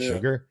salt and Yeah.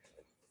 sugar,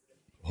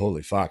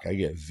 holy fuck, I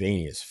get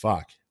veiny as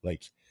fuck.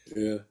 Like,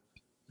 Yeah.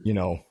 you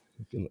know,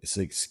 it's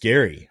like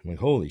scary. I'm like,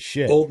 holy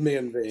shit. Old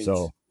man veins.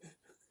 So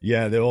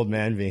yeah, the old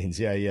man veins.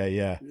 Yeah.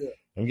 Yeah.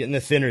 I'm getting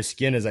the thinner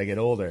skin as I get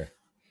older.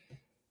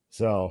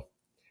 So,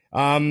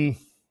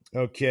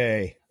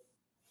 okay.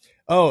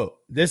 Oh,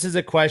 this is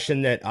a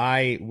question that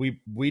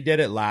we did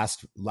it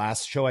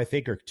last show, I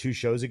think, or 2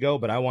 shows ago,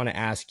 but I want to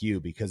ask you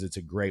because it's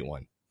a great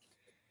one.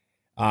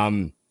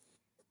 The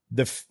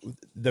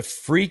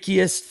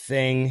freakiest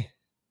thing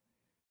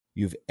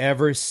you've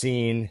ever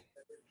seen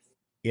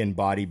in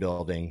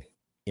bodybuilding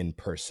in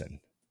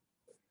person.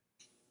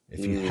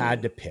 If you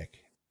had to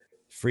pick,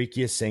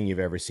 freakiest thing you've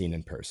ever seen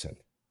in person.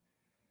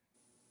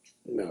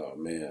 Oh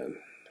man.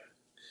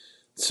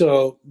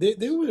 So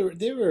there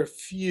were a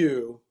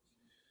few.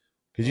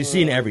 Because you've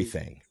seen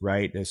everything,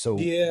 right? And so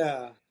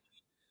Yeah.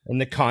 and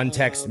the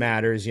context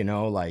matters, you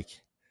know,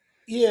 like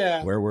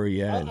Yeah. where were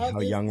you and how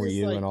young were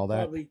you like and all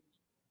that? Probably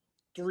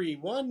 3.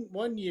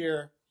 One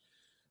year,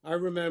 I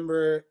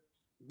remember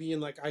being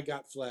like, I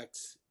got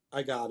Flex.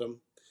 I got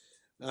him.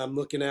 I'm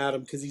looking at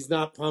him because he's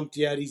not pumped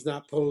yet. He's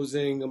not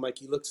posing. I'm like,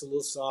 he looks a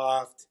little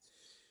soft.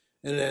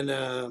 And then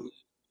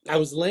I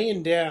was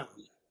laying down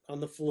on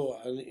the floor,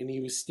 and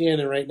he was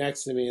standing right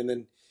next to me. And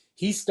then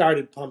he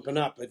started pumping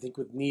up, I think,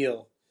 with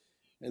Neil.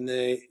 And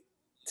they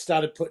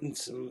started putting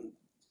some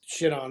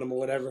shit on him or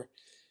whatever.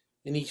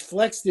 And he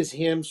flexed his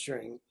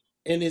hamstring.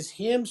 And his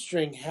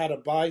hamstring had a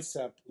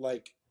bicep,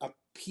 like a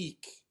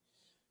peak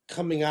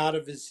coming out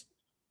of his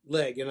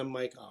leg. And I'm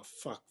like, oh,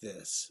 fuck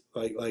this.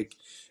 Like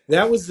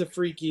that was the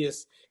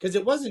freakiest. Because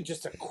it wasn't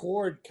just a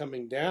cord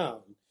coming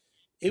down.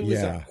 It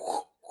was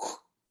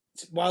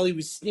while he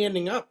was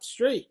standing up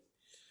straight.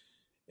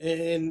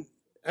 And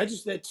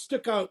that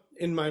stuck out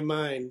in my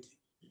mind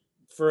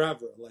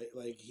forever.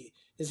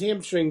 His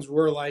hamstrings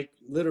were like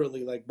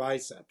literally like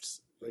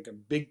biceps, like a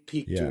big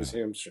peak to his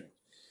hamstring.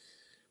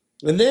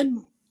 And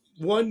then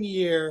one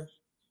year,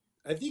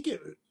 I think it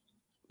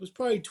was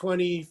probably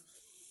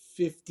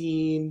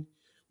 2015,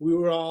 we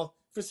were all,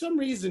 for some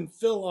reason,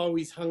 Phil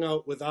always hung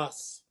out with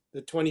us,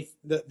 the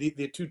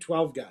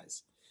 212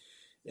 guys.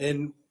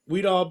 And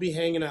we'd all be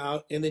hanging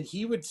out, and then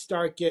he would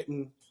start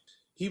getting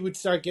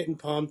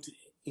pumped.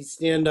 He'd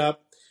stand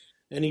up,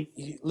 and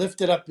he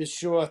lifted up his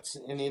shorts,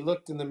 and he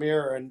looked in the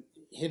mirror and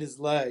hit his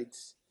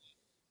legs.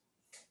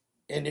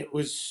 And it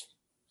was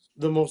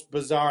the most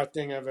bizarre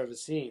thing I've ever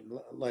seen.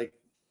 Like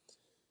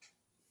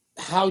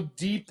how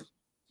deep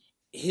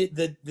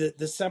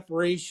the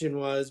separation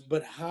was,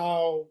 but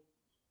how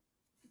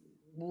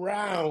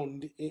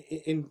round.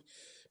 And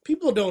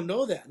people don't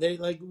know that. They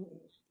like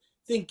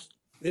think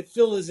that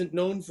Phil isn't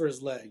known for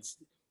his legs.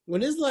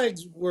 When his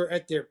legs were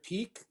at their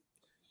peak,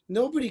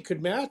 nobody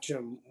could match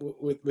him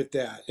with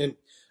that. And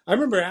I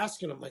remember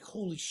asking him, like,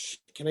 holy shit,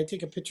 can I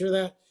take a picture of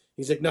that?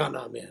 He's like, no,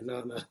 man,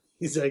 no.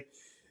 He's like,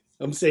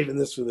 I'm saving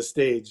this for the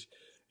stage.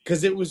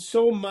 Because it was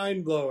so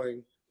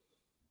mind-blowing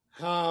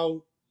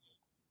how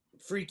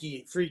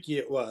freaky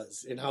it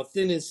was, and how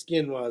thin his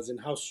skin was,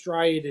 and how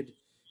striated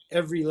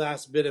every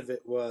last bit of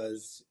it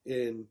was.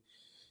 And,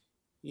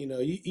 you know,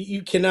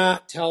 you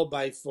cannot tell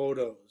by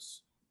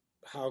photos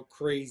how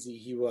crazy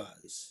he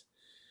was.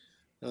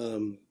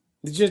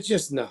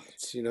 Just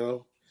nuts, you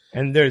know.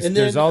 And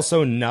there's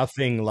also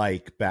nothing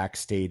like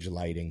backstage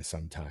lighting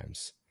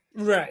sometimes.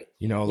 Right.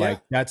 You know,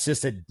 like that's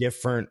just a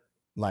different,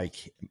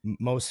 like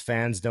most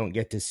fans don't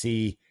get to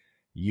see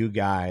you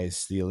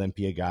guys, the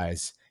Olympia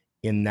guys,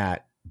 in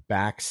that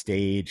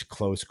backstage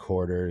close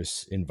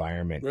quarters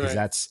environment. Because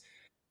that's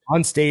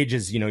on stage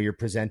is, you know, you're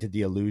presented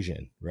the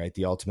illusion, right?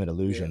 The ultimate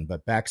illusion.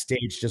 But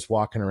backstage, just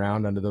walking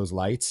around under those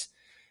lights,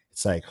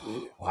 it's like,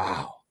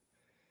 wow.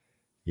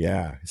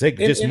 Yeah. It's like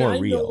just more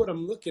real. I know what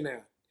I'm looking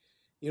at.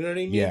 You know what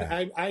I mean?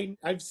 Yeah.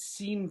 I've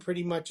seen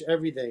pretty much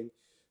everything.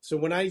 So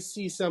when I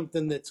see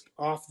something that's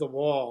off the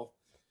wall,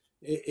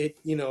 it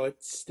you know,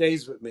 it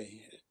stays with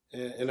me.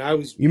 And I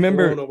was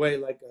blown away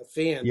like a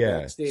fan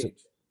backstage. So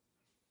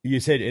you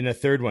said in a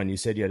third one, you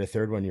said you had a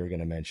third one you were going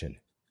to mention.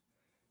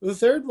 The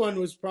third one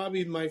was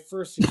probably my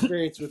first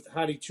experience with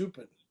Hadi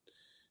Choopan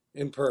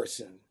in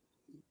person.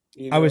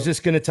 You know? I was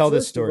just going to tell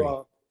this story.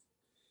 All,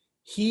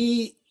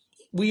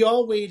 we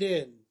all weighed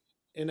in,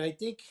 and I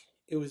think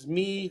it was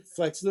me,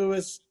 Flex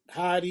Lewis,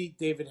 Hadi,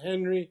 David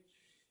Henry,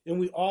 and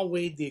we all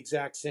weighed the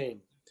exact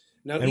same.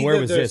 Now, and where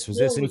was this? Was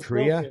this in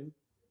Korea? Broken.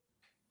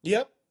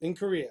 Yep, in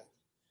Korea.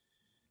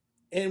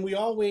 And we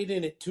all weighed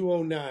in at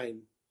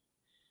 209,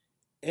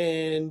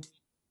 and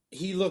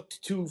he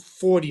looked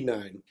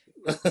 249.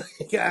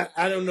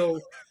 I don't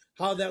know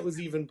how that was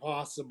even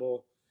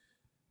possible.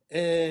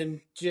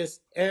 And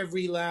just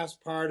every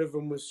last part of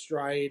him was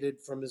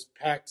striated, from his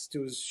pecs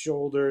to his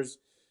shoulders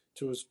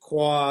to his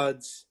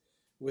quads,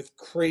 with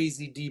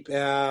crazy deep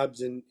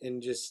abs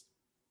and just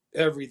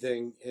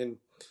everything. And,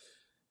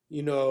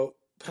 you know,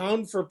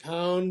 pound for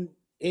pound,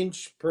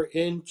 inch per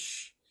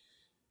inch,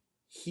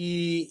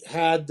 he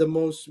had the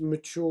most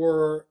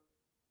mature,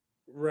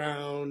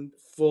 round,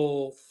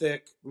 full,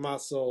 thick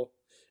muscle.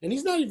 and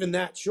he's not even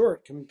that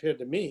short compared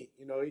to me.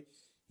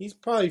 He's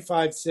probably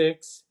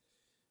 5'6",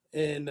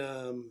 and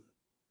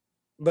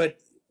but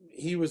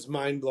he was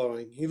mind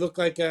blowing. He looked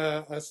like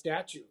a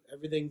statue.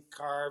 Everything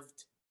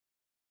carved.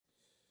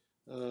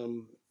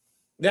 Um,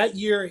 that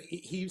year,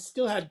 he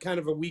still had kind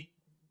of a weak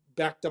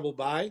back double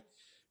by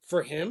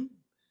for him,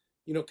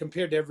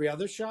 compared to every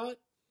other shot.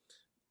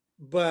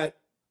 But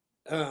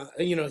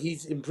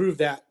he's improved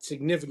that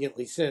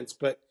significantly since.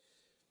 But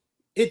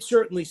it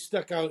certainly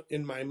stuck out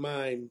in my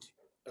mind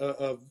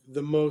of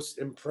the most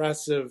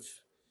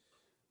impressive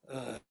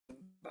uh,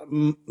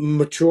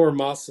 mature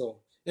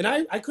muscle. And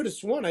I could have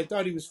sworn I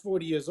thought he was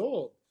 40 years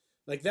old.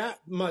 Like that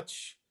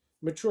much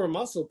mature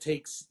muscle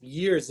takes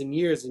years and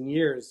years and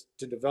years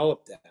to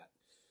develop that.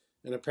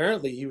 And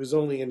apparently he was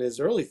only in his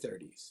early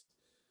 30s.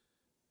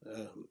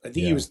 I think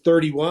he Yeah. was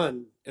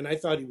 31, and I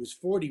thought he was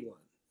 41.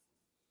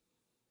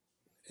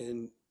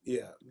 And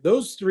yeah,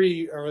 those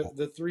three are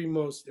the three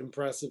most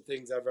impressive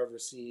things I've ever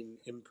seen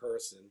in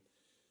person.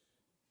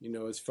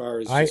 As far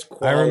as I just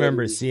I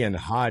remember quality. seeing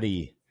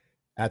Hottie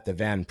at the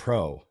Van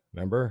Pro.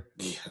 Remember?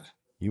 Yeah,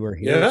 You were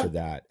here for yeah,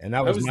 that. And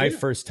that I was was my there.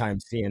 first time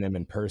seeing him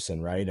in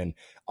person, right? And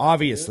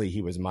Yeah, obviously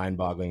he was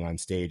mind-boggling on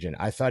stage. And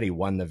I thought he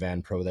won the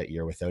Van Pro that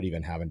year without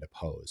even having to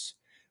pose,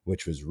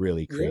 which was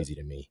really yeah. crazy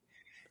to me.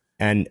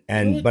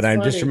 But It's I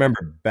just funny.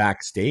 remember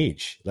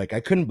backstage, like I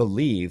couldn't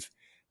believe,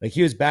 like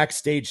he was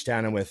backstage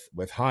standing with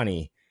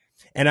Hani.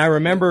 And I Yeah,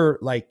 remember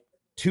like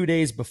 2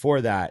 days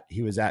before that,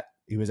 he was at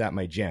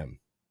my gym,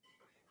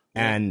 yeah,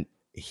 and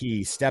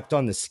he stepped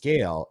on the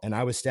scale, and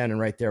I was standing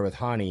right there with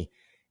Hani,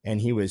 and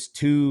he was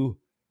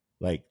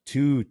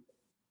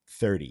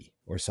 230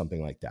 or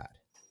something like that,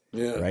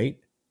 yeah. right?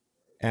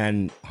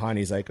 And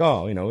Hani's like,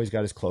 oh, he's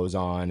got his clothes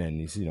on, and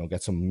he's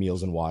got some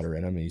meals and water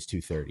in him, and he's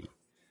 230.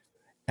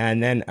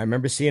 And then I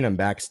remember seeing him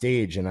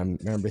backstage, and I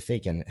remember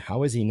thinking,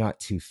 how is he not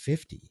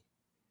 250?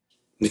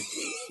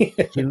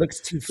 Like he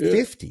looks Yeah,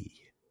 250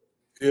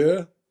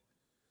 yeah,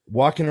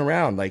 walking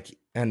around like.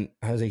 And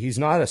I was like, he's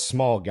not a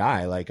small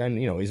guy. Like,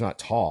 he's not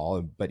tall,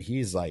 but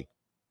he's like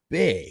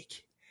big.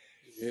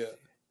 yeah,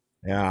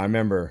 Yeah, I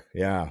remember.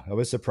 Yeah, it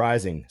was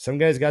surprising. Some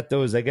guys got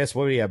those, I guess,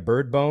 what do you have,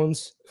 bird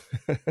bones?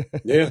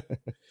 yeah.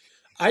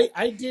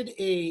 I did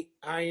a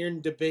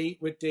iron debate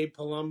with Dave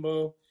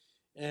Palumbo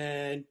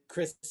and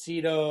Chris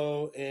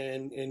Cito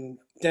and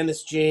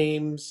Dennis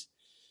James,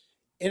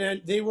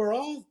 and they were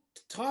all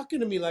talking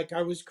to me like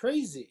I was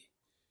crazy.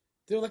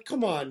 They're like,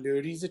 "Come on,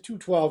 dude, he's a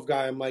 212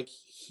 guy." I'm like,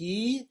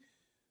 he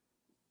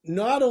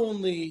not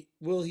only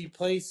will he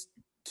place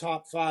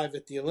top five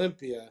at the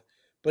Olympia,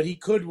 but he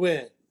could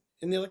win.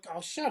 And they're like,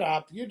 "Oh, shut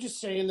up! You're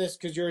just saying this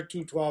because you're a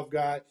 212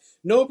 guy."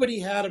 Nobody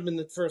had him in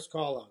the first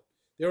call out.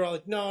 They were all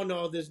like, "No,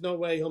 no, there's no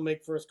way he'll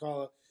make first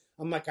call out."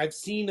 I'm like, I've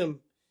seen him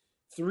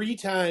 3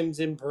 times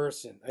in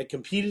person. I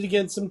competed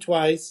against him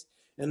twice,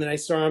 and then I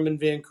saw him in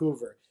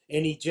Vancouver,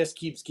 and he just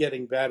keeps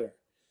getting better.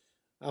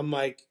 I'm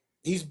like,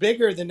 he's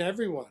bigger than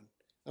everyone.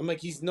 I'm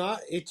like, he's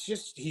not. It's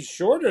just he's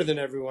shorter than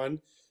everyone,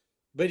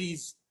 but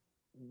he's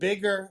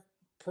bigger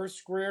per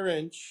square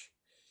inch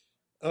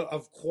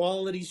of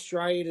quality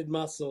striated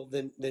muscle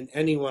than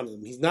any one of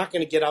them. He's not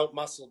going to get out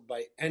muscled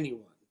by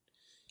anyone.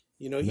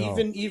 No,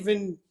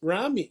 Even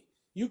Rami,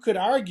 you could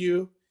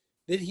argue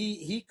that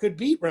he could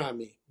beat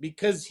Rami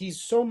because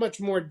he's so much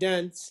more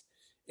dense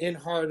and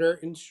harder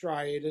and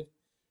striated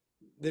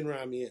than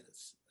Rami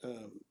is.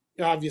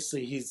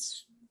 Obviously,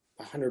 he's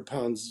 100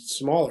 pounds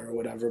smaller or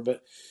whatever,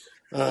 but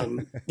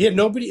yeah,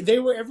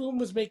 everyone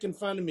was making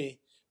fun of me,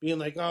 being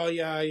like, "Oh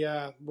yeah,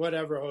 yeah,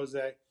 whatever,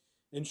 Jose."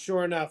 And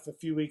sure enough, a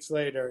few weeks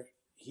later,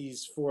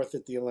 he's fourth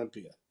at the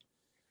Olympia.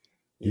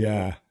 You know,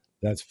 yeah,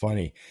 that's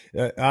funny.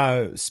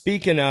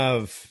 Speaking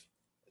of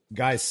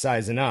guys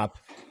sizing up,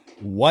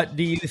 what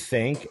do you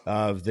think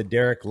of the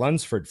Derek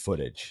Lunsford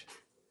footage,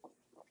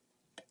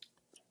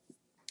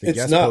 the it's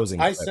guest nuts. posing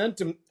I clip?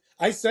 sent him.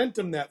 I sent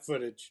him that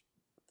footage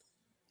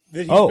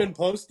that he's been Oh,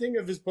 posting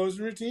of his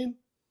posing routine.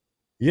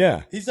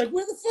 yeah. He's like,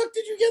 "Where the fuck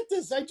did you get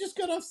this? I just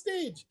got off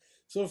stage."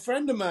 So a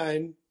friend of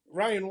mine,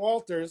 Ryan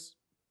Walters,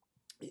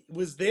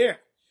 was there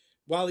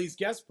while he's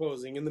guest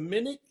posing, and the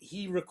minute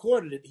he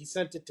recorded it, he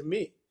sent it to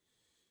me.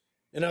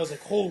 And I was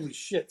like, holy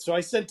shit. So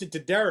I sent it to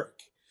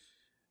Derek.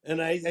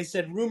 And I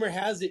said, rumor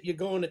has it you're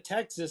going to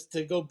Texas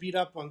to go beat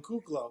up on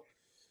Kuklo.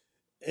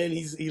 And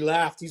he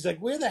laughed. He's like,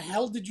 where the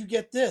hell did you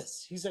get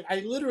this? He's like, I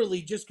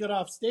literally just got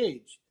off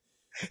stage.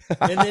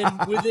 And then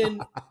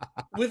within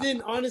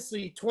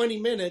honestly 20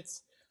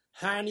 minutes,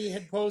 Hani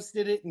had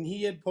posted it and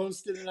he had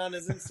posted it on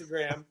his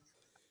Instagram.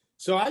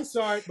 So I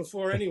saw it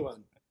before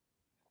anyone.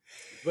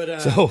 But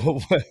So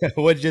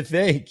what'd you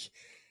think?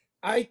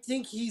 I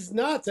think he's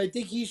nuts. I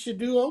think he should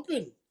do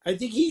open. I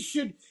think he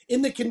should,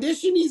 in the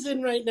condition he's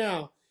in right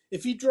now,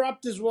 if he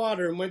dropped his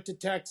water and went to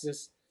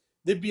Texas,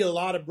 there'd be a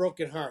lot of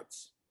broken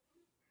hearts.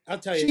 I'll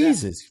tell you that.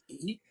 Jesus.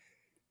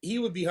 He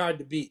would be hard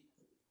to beat.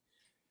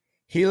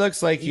 He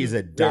looks like He's he's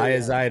a very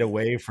hard to diazide beat.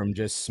 away from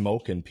just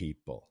smoking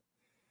people.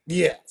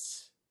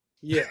 Yes.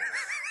 Yes.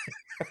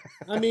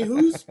 I mean,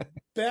 whose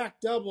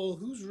back double,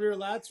 whose rear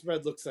lat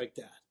spread looks like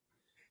that?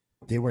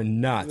 They were You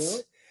know?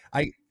 nuts.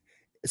 I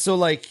so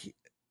like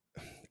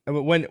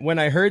when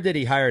I heard that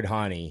he hired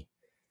Hani,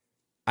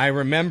 I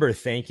remember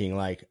thinking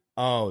like,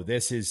 oh,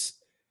 this is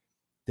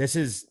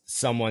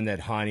someone that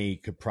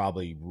Hani could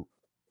probably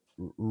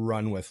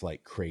run with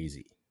like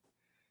crazy,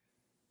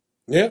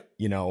 Yeah.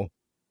 you know,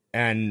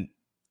 and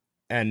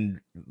and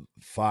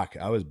fuck,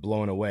 I was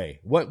blown away.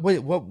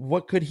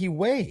 What could he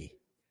weigh?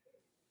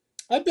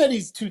 I bet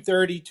he's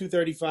 230,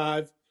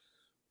 235.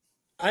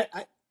 I,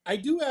 I, I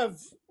do have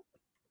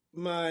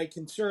my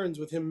concerns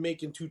with him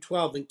making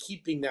 212 and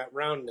keeping that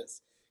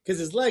roundness because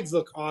his legs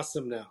look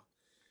awesome now.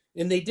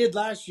 And they did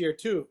last year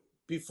too,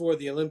 before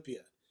the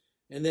Olympia.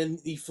 And then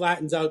he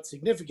flattens out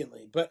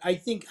significantly. But I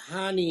think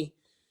Hani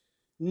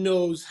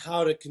knows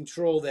how to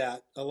control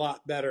that a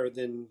lot better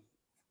than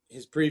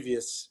his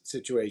previous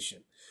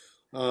situation.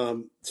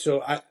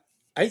 So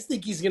I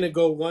think he's going to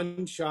go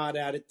one shot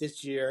at it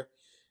this year.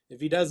 If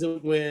he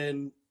doesn't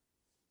win,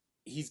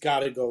 he's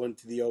got to go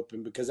into the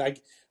Open because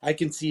I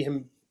can see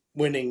him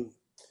winning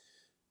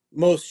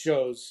most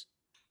shows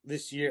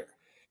this year.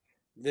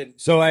 Then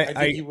So I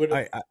think he would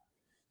have.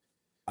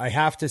 I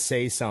have to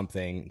say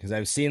something because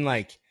I've seen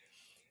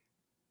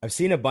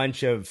a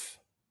bunch of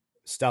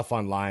stuff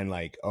online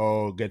like,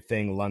 oh, good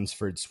thing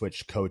Lunsford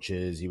switched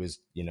coaches. He was,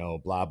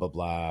 blah, blah,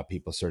 blah.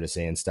 People sort of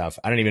saying stuff.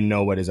 I don't even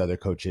know what his other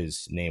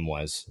coach's name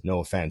was. No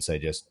offense. I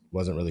just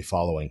wasn't really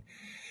following.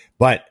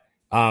 But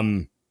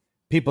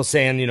people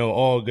saying,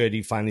 oh, good,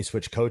 he finally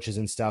switched coaches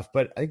and stuff.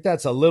 But I think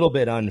that's a little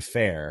bit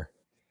unfair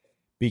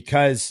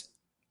because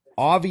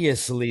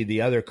obviously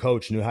the other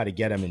coach knew how to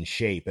get him in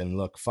shape and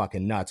look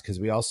fucking nuts because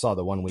we all saw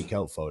the 1 week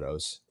out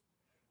photos,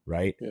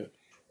 right? Yeah,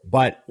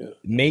 But yeah,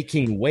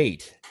 making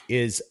weight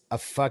is a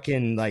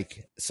fucking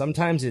like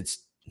sometimes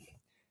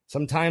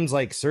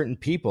like certain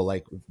people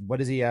like what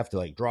does he have to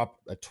like drop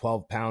a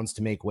 12 pounds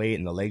to make weight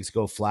and the legs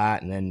go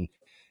flat and then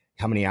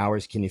how many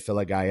hours can you fill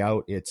a guy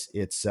out? It's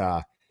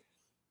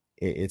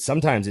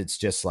sometimes it's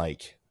just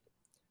like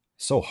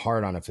so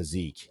hard on a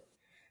physique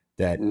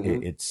that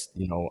mm-hmm. it's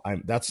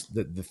I'm that's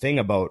the thing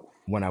about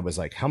when I was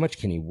like how much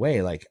can he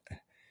weigh like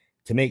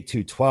to make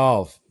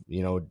 212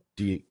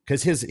 do you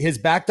because his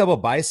back double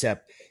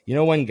bicep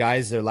when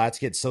guys their lats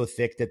get so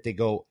thick that they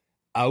go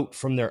out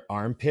from their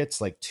armpits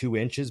like 2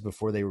 inches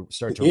before they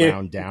start to Yeah,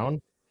 round down.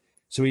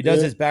 So he does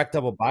yeah, his back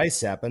double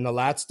bicep and the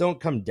lats don't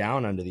come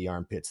down under the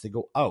armpits, they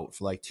go out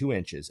for like 2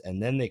 inches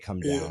and then they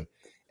come yeah, down.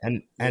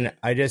 and yeah, and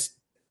I just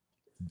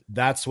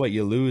that's what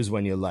you lose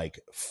when you like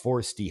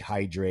force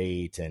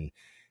dehydrate and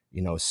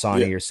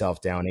sauna yeah.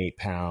 yourself down 8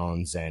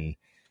 pounds and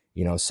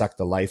suck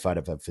the life out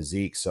of a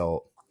physique.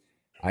 So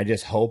I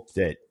just hope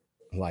that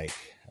like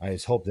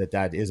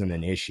that isn't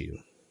an issue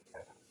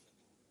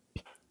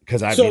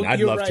because I mean So I'd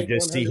you're love to right,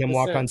 just see him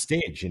walk 100%. on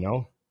stage.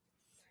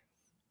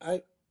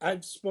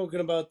 I've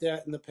spoken about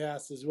that in the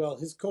past as well.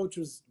 His coach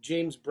was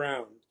James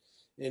Brown,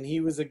 and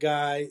he was a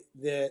guy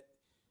that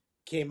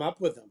came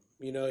up with him.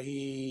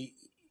 He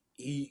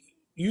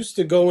used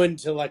to go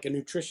into like a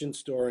nutrition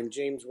store, and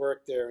James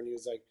worked there, and he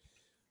was like,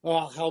 "Oh,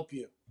 I'll help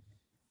you,"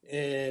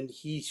 and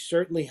he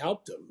certainly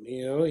helped him.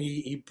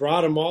 He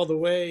brought him all the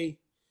way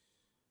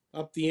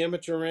up the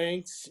amateur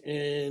ranks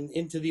and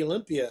into the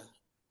Olympia,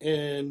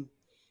 and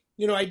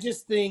I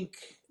just think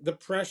the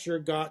pressure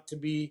got to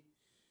be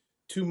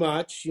too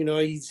much.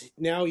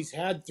 He's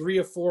had 3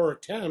 or 4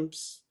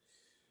 attempts,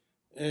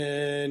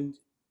 and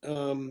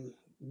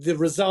the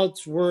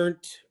results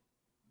weren't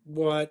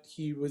what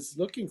he was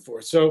looking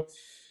for. So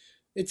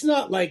it's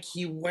not like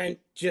he went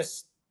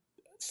just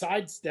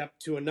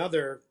sidestepped to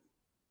another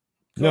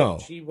coach. No.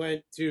 He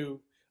went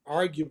to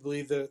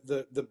arguably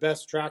the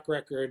best track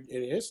record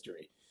in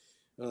history.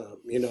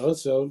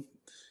 So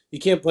you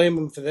can't blame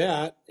him for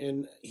that.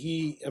 And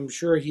I'm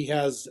sure he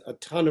has a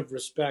ton of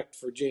respect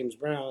for James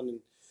Brown,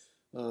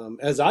 and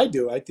as I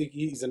do. I think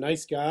he's a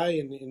nice guy,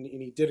 and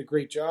he did a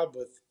great job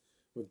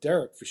with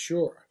Derek for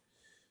sure.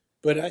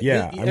 But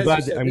Yeah, as you said, I'm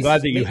this glad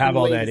is that you have making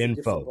all weight that is a different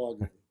info.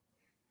 ballgame.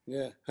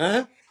 Yeah,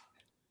 huh?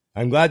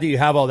 I'm glad that you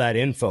have all that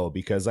info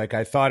because like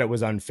I thought it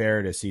was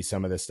unfair to see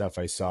some of the stuff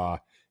I saw.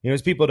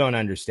 As people don't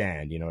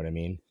understand, you know what I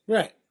mean?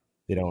 Right.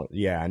 They don't,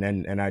 yeah.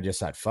 And I just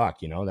thought,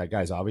 fuck, that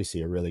guy's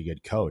obviously a really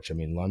good coach. I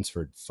mean,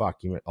 Lunsford,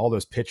 fuck, all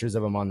those pictures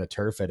of him on the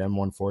turf at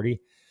M140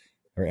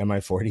 or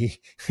MI40,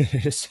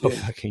 just so Yeah.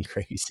 fucking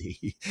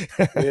crazy.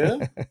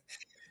 Yeah.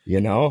 you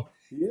know?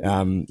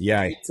 Yeah.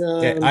 Yeah.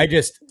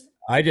 It's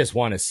I just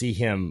want to see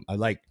him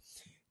like,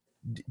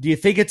 do you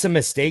think it's a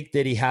mistake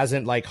that he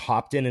hasn't like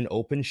hopped in an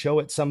open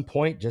show at some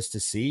point just to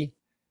see?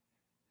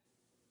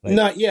 Like,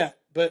 not yet,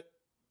 but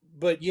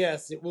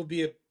yes, it will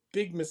be a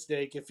big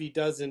mistake if he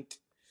doesn't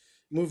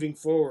moving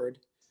forward.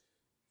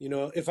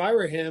 If I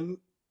were him,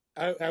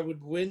 I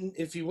would win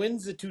if he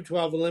wins the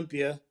 212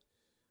 Olympia.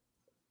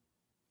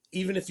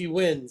 Even if he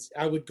wins,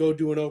 I would go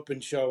do an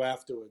open show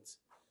afterwards.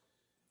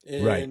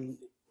 right. And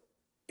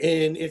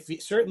if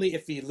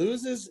he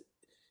loses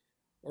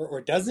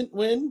or doesn't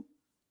win,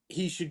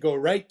 he should go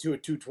right to a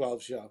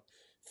 212 show.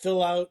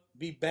 Fill out,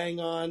 be bang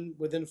on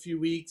within a few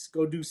weeks,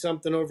 go do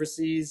something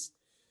overseas,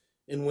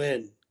 and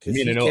win You because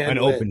mean he an can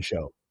open win.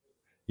 show?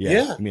 Yeah,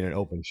 Yeah. you mean an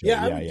open show?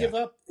 Yeah, I Yeah, would yeah, give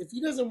up if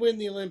he doesn't win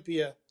the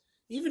Olympia,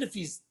 even if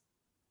he's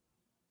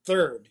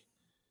third,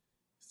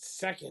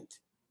 second.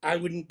 I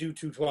wouldn't do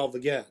 212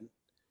 again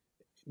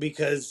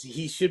because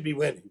he should be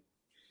winning.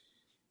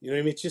 You know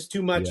what I mean? It's just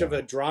too much of yeah,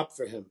 a drop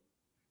for him.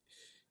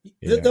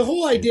 The yeah.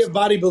 whole idea It's of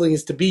bodybuilding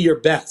is to be your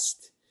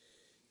best.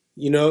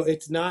 You know,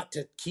 it's not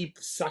to keep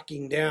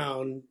sucking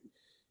down.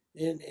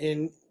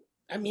 And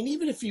I mean,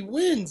 even if he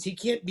wins, he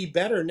can't be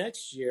better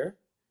next year.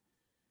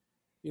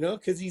 You know,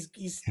 because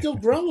he's still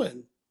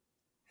growing.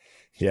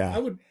 I yeah.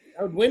 would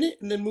I would win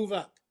it and then move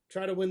up.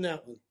 Try to win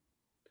that one.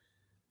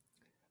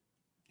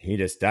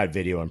 That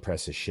video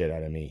impressed the shit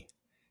out of me.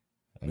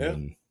 I Yeah,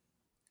 mean,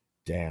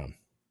 damn,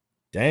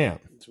 damn.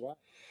 that's why.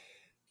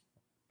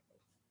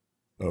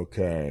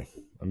 Okay,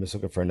 I'm just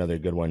looking for another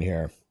good one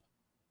here.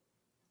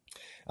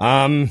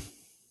 Um,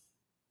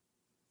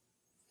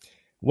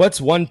 what's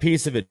one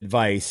piece of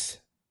advice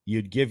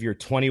you'd give your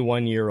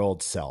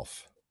 21-year-old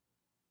self?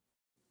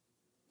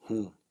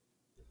 Hmm.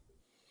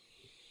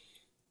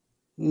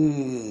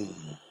 Hmm.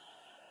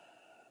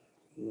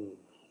 Hmm.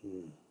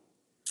 Hmm.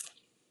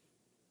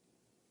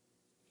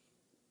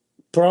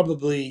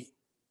 Probably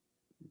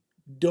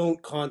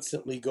don't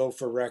constantly go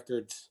for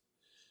records.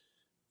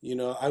 You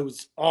know, I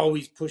was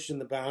always pushing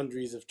the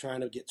boundaries of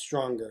trying to get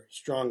stronger,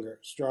 stronger,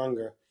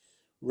 stronger,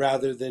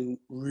 rather than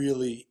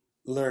really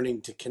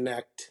learning to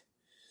connect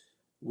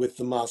with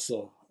the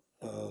muscle.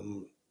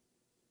 Um,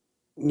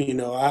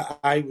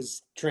 I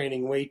was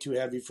training way too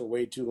heavy for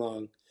way too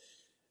long.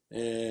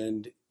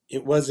 And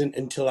it wasn't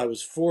until I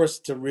was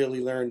forced to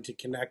really learn to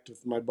connect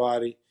with my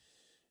body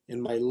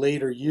in my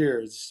later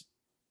years.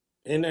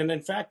 And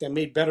in fact, I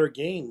made better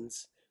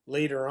gains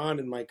later on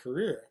in my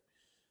career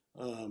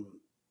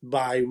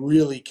by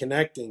really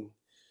connecting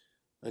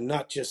and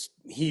not just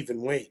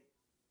heaving weight.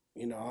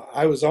 You know,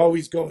 I was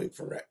always going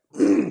for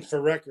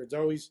for records,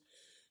 always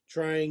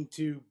trying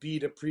to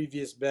beat a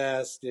previous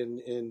best,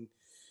 and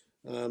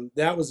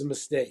that was a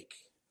mistake.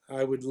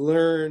 I would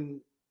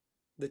learn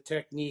the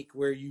technique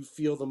where you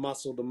feel the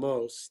muscle the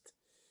most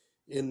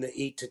in the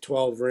 8 to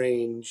 12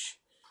 range,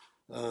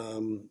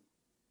 um,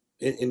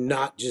 and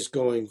not just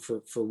going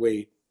for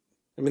weight.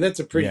 I mean, that's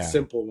a pretty Yeah,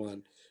 simple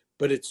one,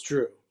 but it's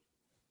true.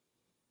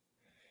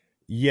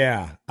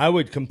 yeah. I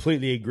would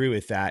completely agree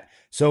with that.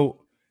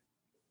 So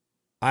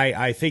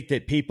I think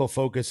that people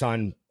focus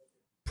on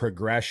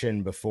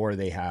progression before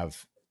they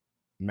have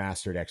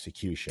mastered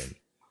execution.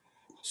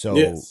 So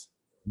Yes.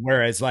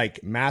 whereas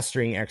like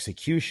mastering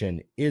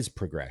execution is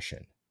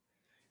progression,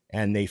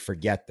 and they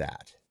forget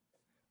that,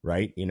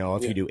 right? You know,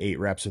 if you Yeah. do 8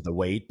 reps with a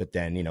weight, but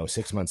then,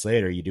 6 months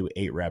later you do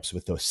 8 reps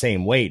with the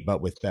same weight,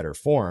 but with better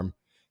form,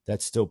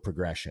 that's still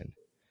progression.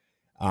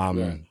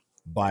 Right.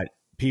 But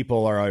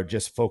people are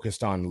just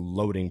focused on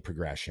loading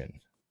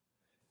progression.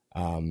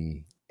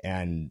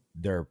 And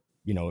they're,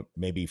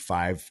 maybe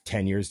 5,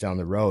 10 years down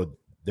the road,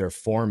 their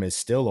form is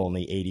still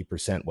only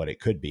 80% what it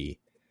could be,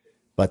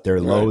 but their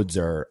Right. loads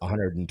are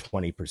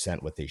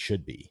 120% what they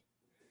should be.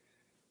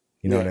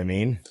 You know what Yeah. I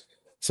mean?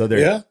 So they're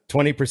Yeah.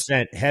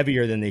 20%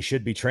 heavier than they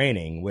should be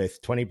training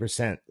with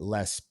 20%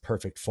 less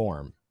perfect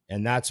form.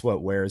 And that's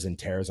what wears and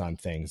tears on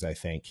things, I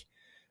think,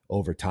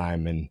 over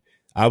time. And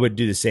I would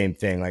do the same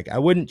thing. Like, I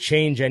wouldn't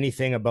change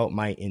anything about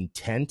my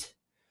intent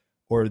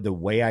or the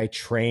way I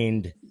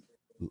trained,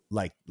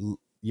 like,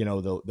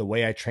 the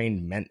way I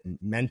trained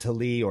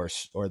mentally, or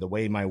the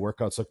way my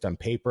workouts looked on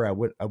paper. I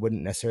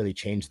wouldn't necessarily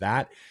change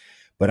that,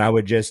 but I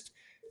would just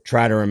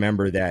try to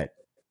remember that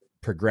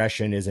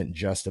progression isn't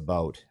just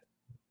about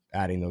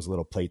adding those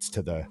little plates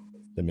to the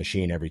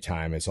machine every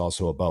time. It's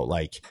also about,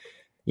 like,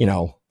 you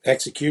know,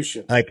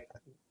 Execution. like,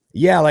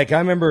 yeah, like I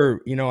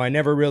remember, I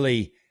never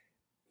really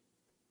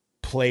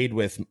played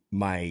with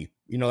my,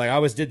 like I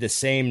always did the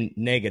same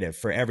negative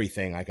for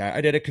everything. Like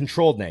I did a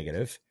controlled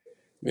negative,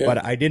 Yeah.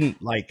 but I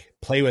didn't like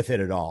play with it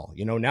at all.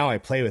 Now I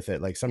play with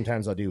it. Like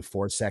sometimes I'll do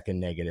 4-second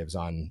negatives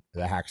on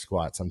the hack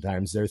squat.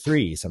 Sometimes they're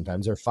 3,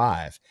 sometimes they're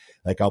 5.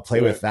 Like I'll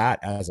play with Right. that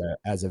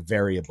as a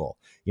variable,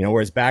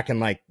 whereas back in,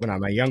 like, when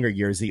I'm my younger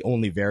years, the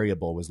only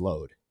variable was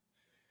load,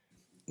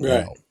 you Right.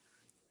 know?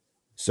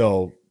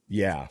 So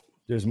yeah,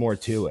 there's more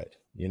to it.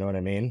 You know what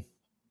I mean?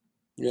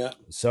 Yeah.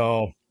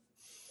 So,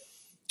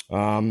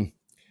 um,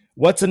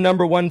 what's the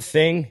number one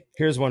thing?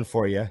 Here's one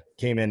for you.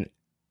 Came in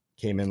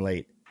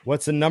late.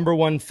 What's the number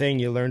one thing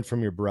you learned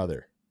from your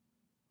brother?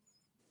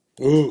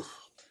 Ooh.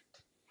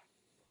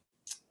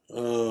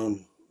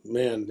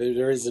 Man,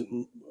 there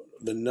isn't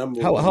the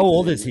number How one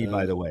old is thing. he,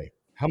 by the way?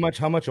 How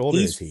much older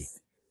is he?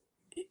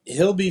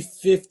 He'll be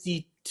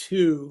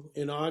 52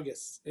 in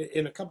August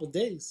in a couple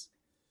days.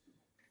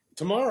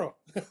 Tomorrow.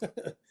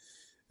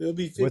 He'll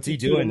be What's he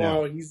 52 doing now?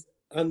 tomorrow. He's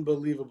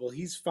unbelievable.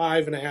 He's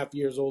 5.5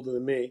 years older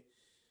than me.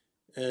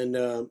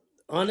 And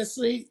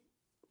honestly,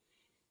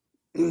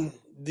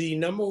 the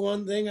number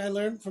one thing I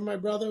learned from my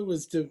brother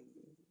was to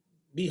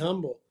be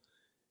humble.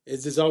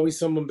 Is there's always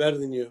someone better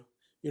than you.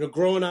 You know,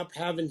 growing up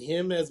having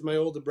him as my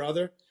older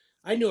brother,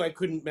 I knew I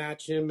couldn't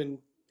match him in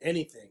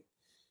anything.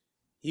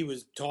 He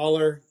was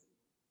taller,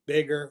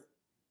 bigger,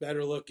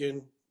 better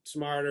looking,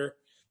 smarter,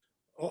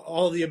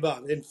 all of the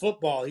above. In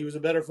football, he was a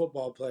better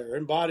football player.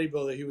 In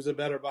bodybuilding, he was a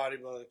better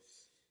bodybuilder.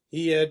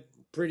 He had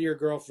prettier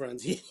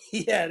girlfriends.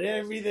 He had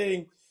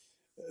everything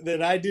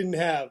that I didn't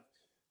have.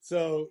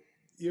 So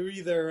you're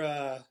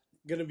either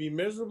going to be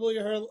miserable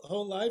your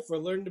whole life or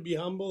learn to be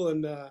humble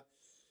and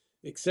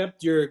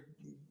accept your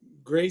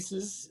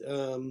graces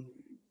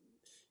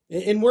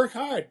and work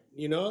hard.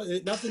 You know,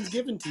 nothing's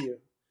given to you.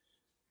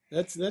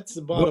 That's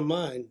the What bottom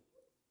line.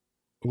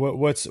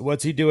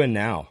 what's he doing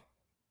now?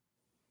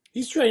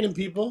 He's training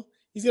people.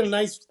 He's got a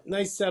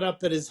nice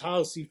setup at his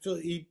house.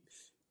 He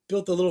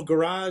built a little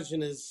garage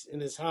in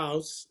his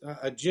house,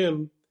 a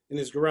gym in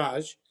his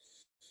garage.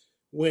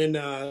 When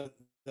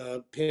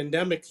the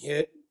pandemic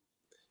hit,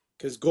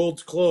 because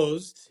Gold's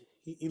closed,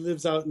 he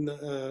lives out in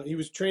the. He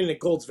was training at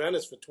Gold's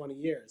Venice for 20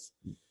 years.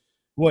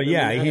 Well, And then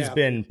yeah, that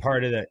happened.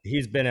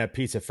 he's been a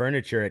piece of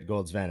furniture at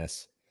Gold's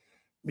Venice.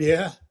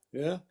 Yeah,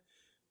 yeah.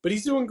 But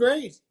he's doing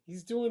great.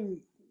 He's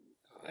doing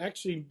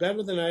actually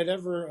better than I'd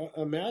ever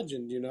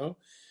imagined.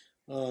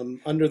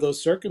 Under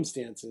those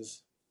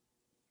circumstances.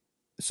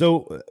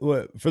 So,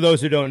 for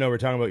those who don't know, we're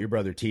talking about your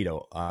brother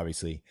Tito,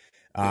 obviously.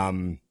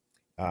 Um,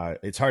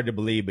 it's hard to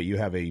believe, but you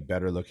have a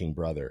better looking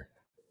brother.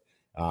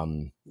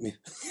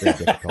 Very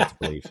difficult to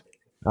believe.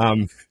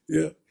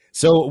 Yeah.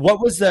 So what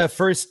was the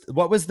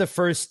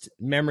first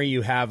memory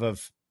you have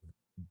of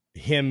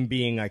him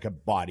being like a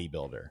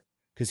bodybuilder?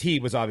 Because he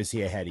was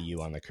obviously ahead of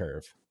you on the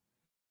curve.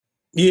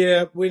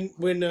 Yeah. When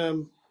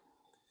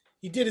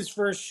he did his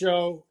first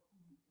show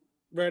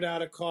right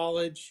out of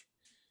college,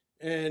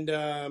 and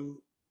then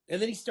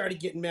he started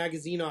getting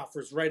magazine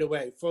offers right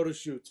away, photo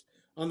shoots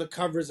on the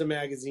covers of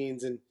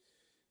magazines, and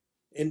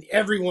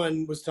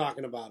everyone was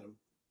talking about him,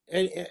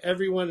 and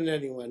everyone and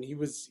anyone. He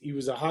was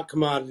a hot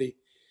commodity,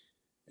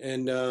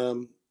 and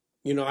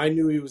I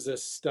knew he was a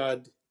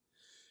stud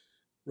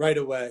right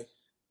away.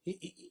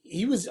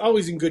 He was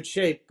always in good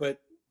shape,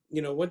 but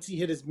once he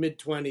hit his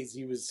mid-20s,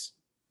 he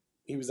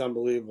was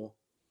unbelievable.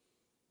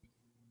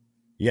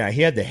 Yeah,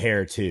 he had the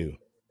hair too.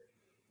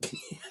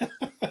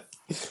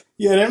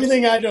 Yeah, and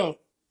everything I don't.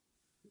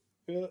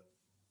 Yeah,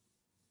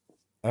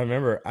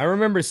 I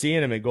remember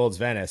seeing him at Gold's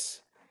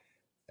Venice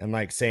and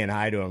like saying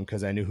hi to him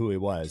because I knew who he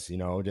was,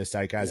 just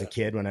like as a yeah,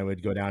 kid when I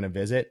would go down and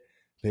visit,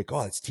 like,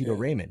 oh, it's Tito yeah,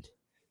 Raymond,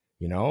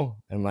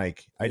 and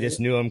like I yeah, just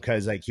knew him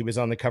because like he was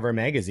on the cover of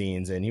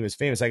magazines and he was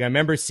famous. Like I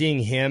remember seeing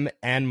him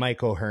and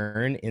Mike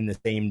O'Hearn in the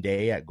same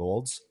day at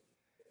Gold's,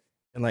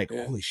 and like,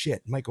 yeah. holy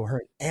shit, Mike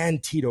O'Hearn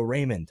and Tito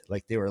Raymond,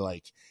 like they were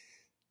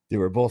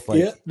both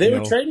Yeah, like, they were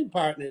trading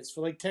partners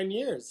for like 10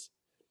 years.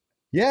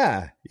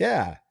 yeah,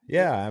 yeah,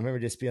 Yeah, yeah. I remember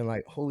just being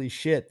like, holy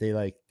shit,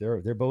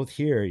 they're both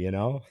here.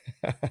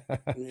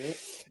 yeah.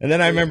 And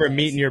then I Great remember guys.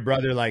 meeting your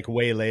brother like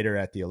way later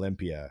at the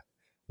Olympia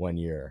one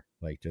year,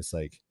 like just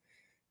like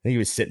I think he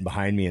was sitting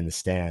behind me in the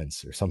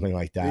stands or something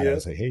like that. I Yeah,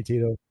 was like, hey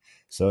Tito.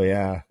 So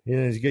yeah,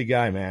 he's a good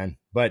guy, man.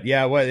 But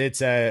yeah,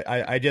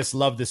 I just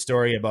love the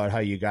story about how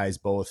you guys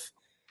both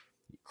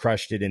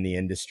crushed it in the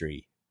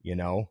industry, you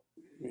know?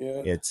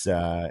 yeah,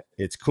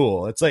 It's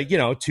cool. It's like,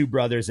 two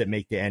brothers that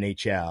make the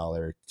NHL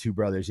or two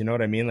brothers, you know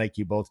what I mean? Like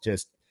you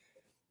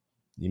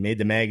made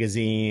the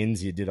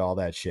magazines, you did all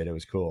that shit. It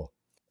was cool.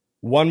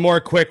 One more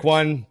quick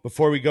one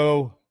before we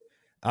go.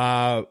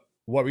 Uh,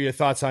 what were your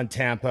thoughts on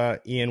Tampa,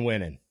 Ian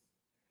winning?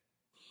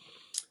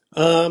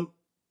 Um,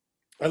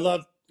 I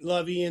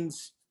love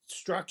Ian's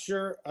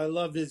structure. I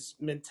love his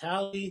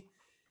mentality,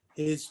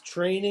 his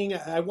training.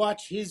 I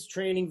watch his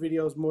training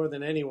videos more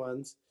than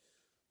anyone's.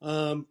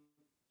 Um,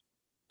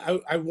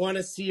 I want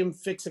to see him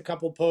fix a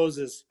couple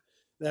poses,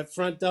 that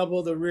front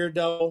double, the rear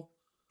double.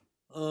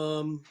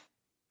 Um,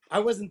 I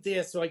wasn't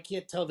there, so I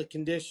can't tell the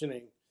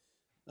conditioning.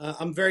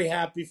 I'm very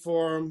happy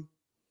for him.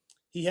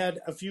 He had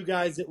a few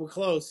guys that were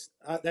close.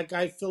 That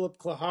guy Philip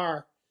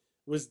Klahar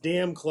was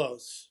damn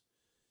close.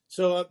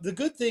 So the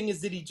good thing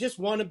is that he just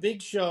won a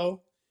big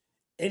show,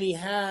 and he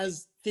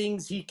has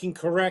things he can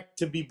correct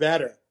to be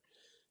better.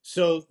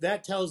 So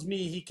that tells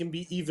me he can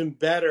be even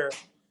better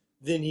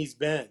than he's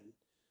been.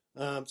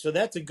 So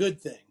that's a good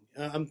thing.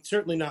 I'm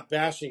certainly not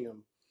bashing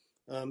him.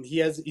 He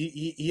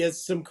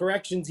has some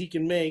corrections he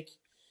can make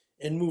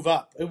and move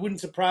up. It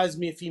wouldn't surprise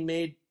me if he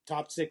made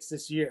top 6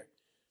 this year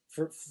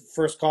for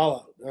first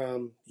call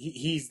out.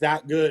 He's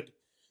that good.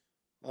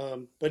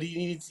 But he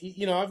needs,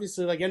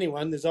 obviously, like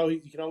anyone,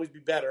 you can always be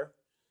better.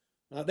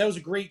 That was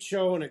a great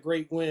show and a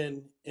great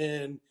win,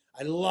 and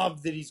I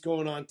love that he's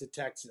going on to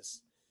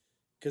Texas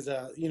because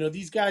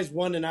these guys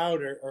 1 and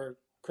out are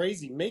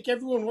crazy. Make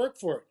everyone work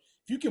for it.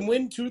 If you can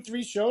win 2,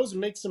 3 shows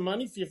and make some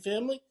money for your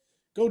family,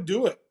 go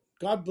do it.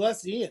 God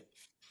bless Ian.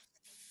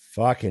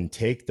 Fucking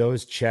take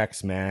those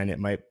checks, man. It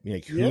might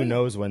like who Yeah,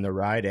 knows when the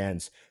ride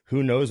ends?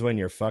 Who knows when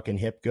your fucking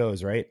hip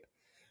goes, right?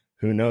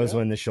 Who knows yeah,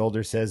 when the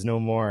shoulder says no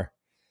more?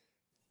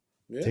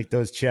 yeah. Take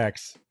those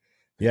checks.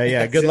 Yeah,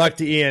 yeah. Good luck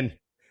to Exactly. Ian.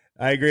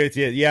 I agree with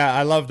you. Yeah,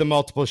 I love the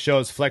multiple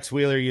shows. Flex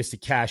Wheeler used to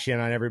cash in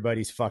on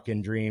everybody's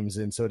fucking dreams,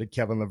 and so did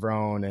Kevin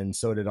Levrone, and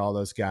so did all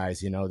those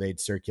guys. They'd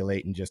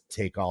circulate and just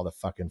take all the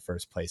fucking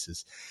first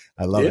places.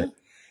 I love Yeah. it.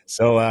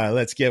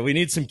 So we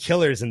need some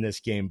killers in this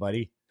game,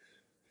 buddy.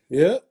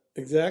 Yeah,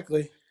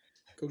 exactly.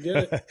 Go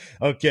get it.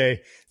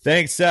 Okay.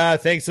 Thanks,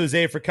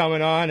 Jose, for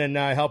coming on and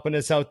helping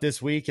us out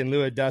this week, and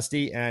Lou and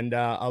Dusty. And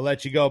I'll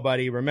let you go,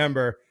 buddy.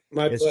 Remember,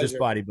 My it's just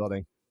pleasure.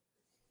 bodybuilding.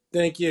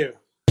 Thank you.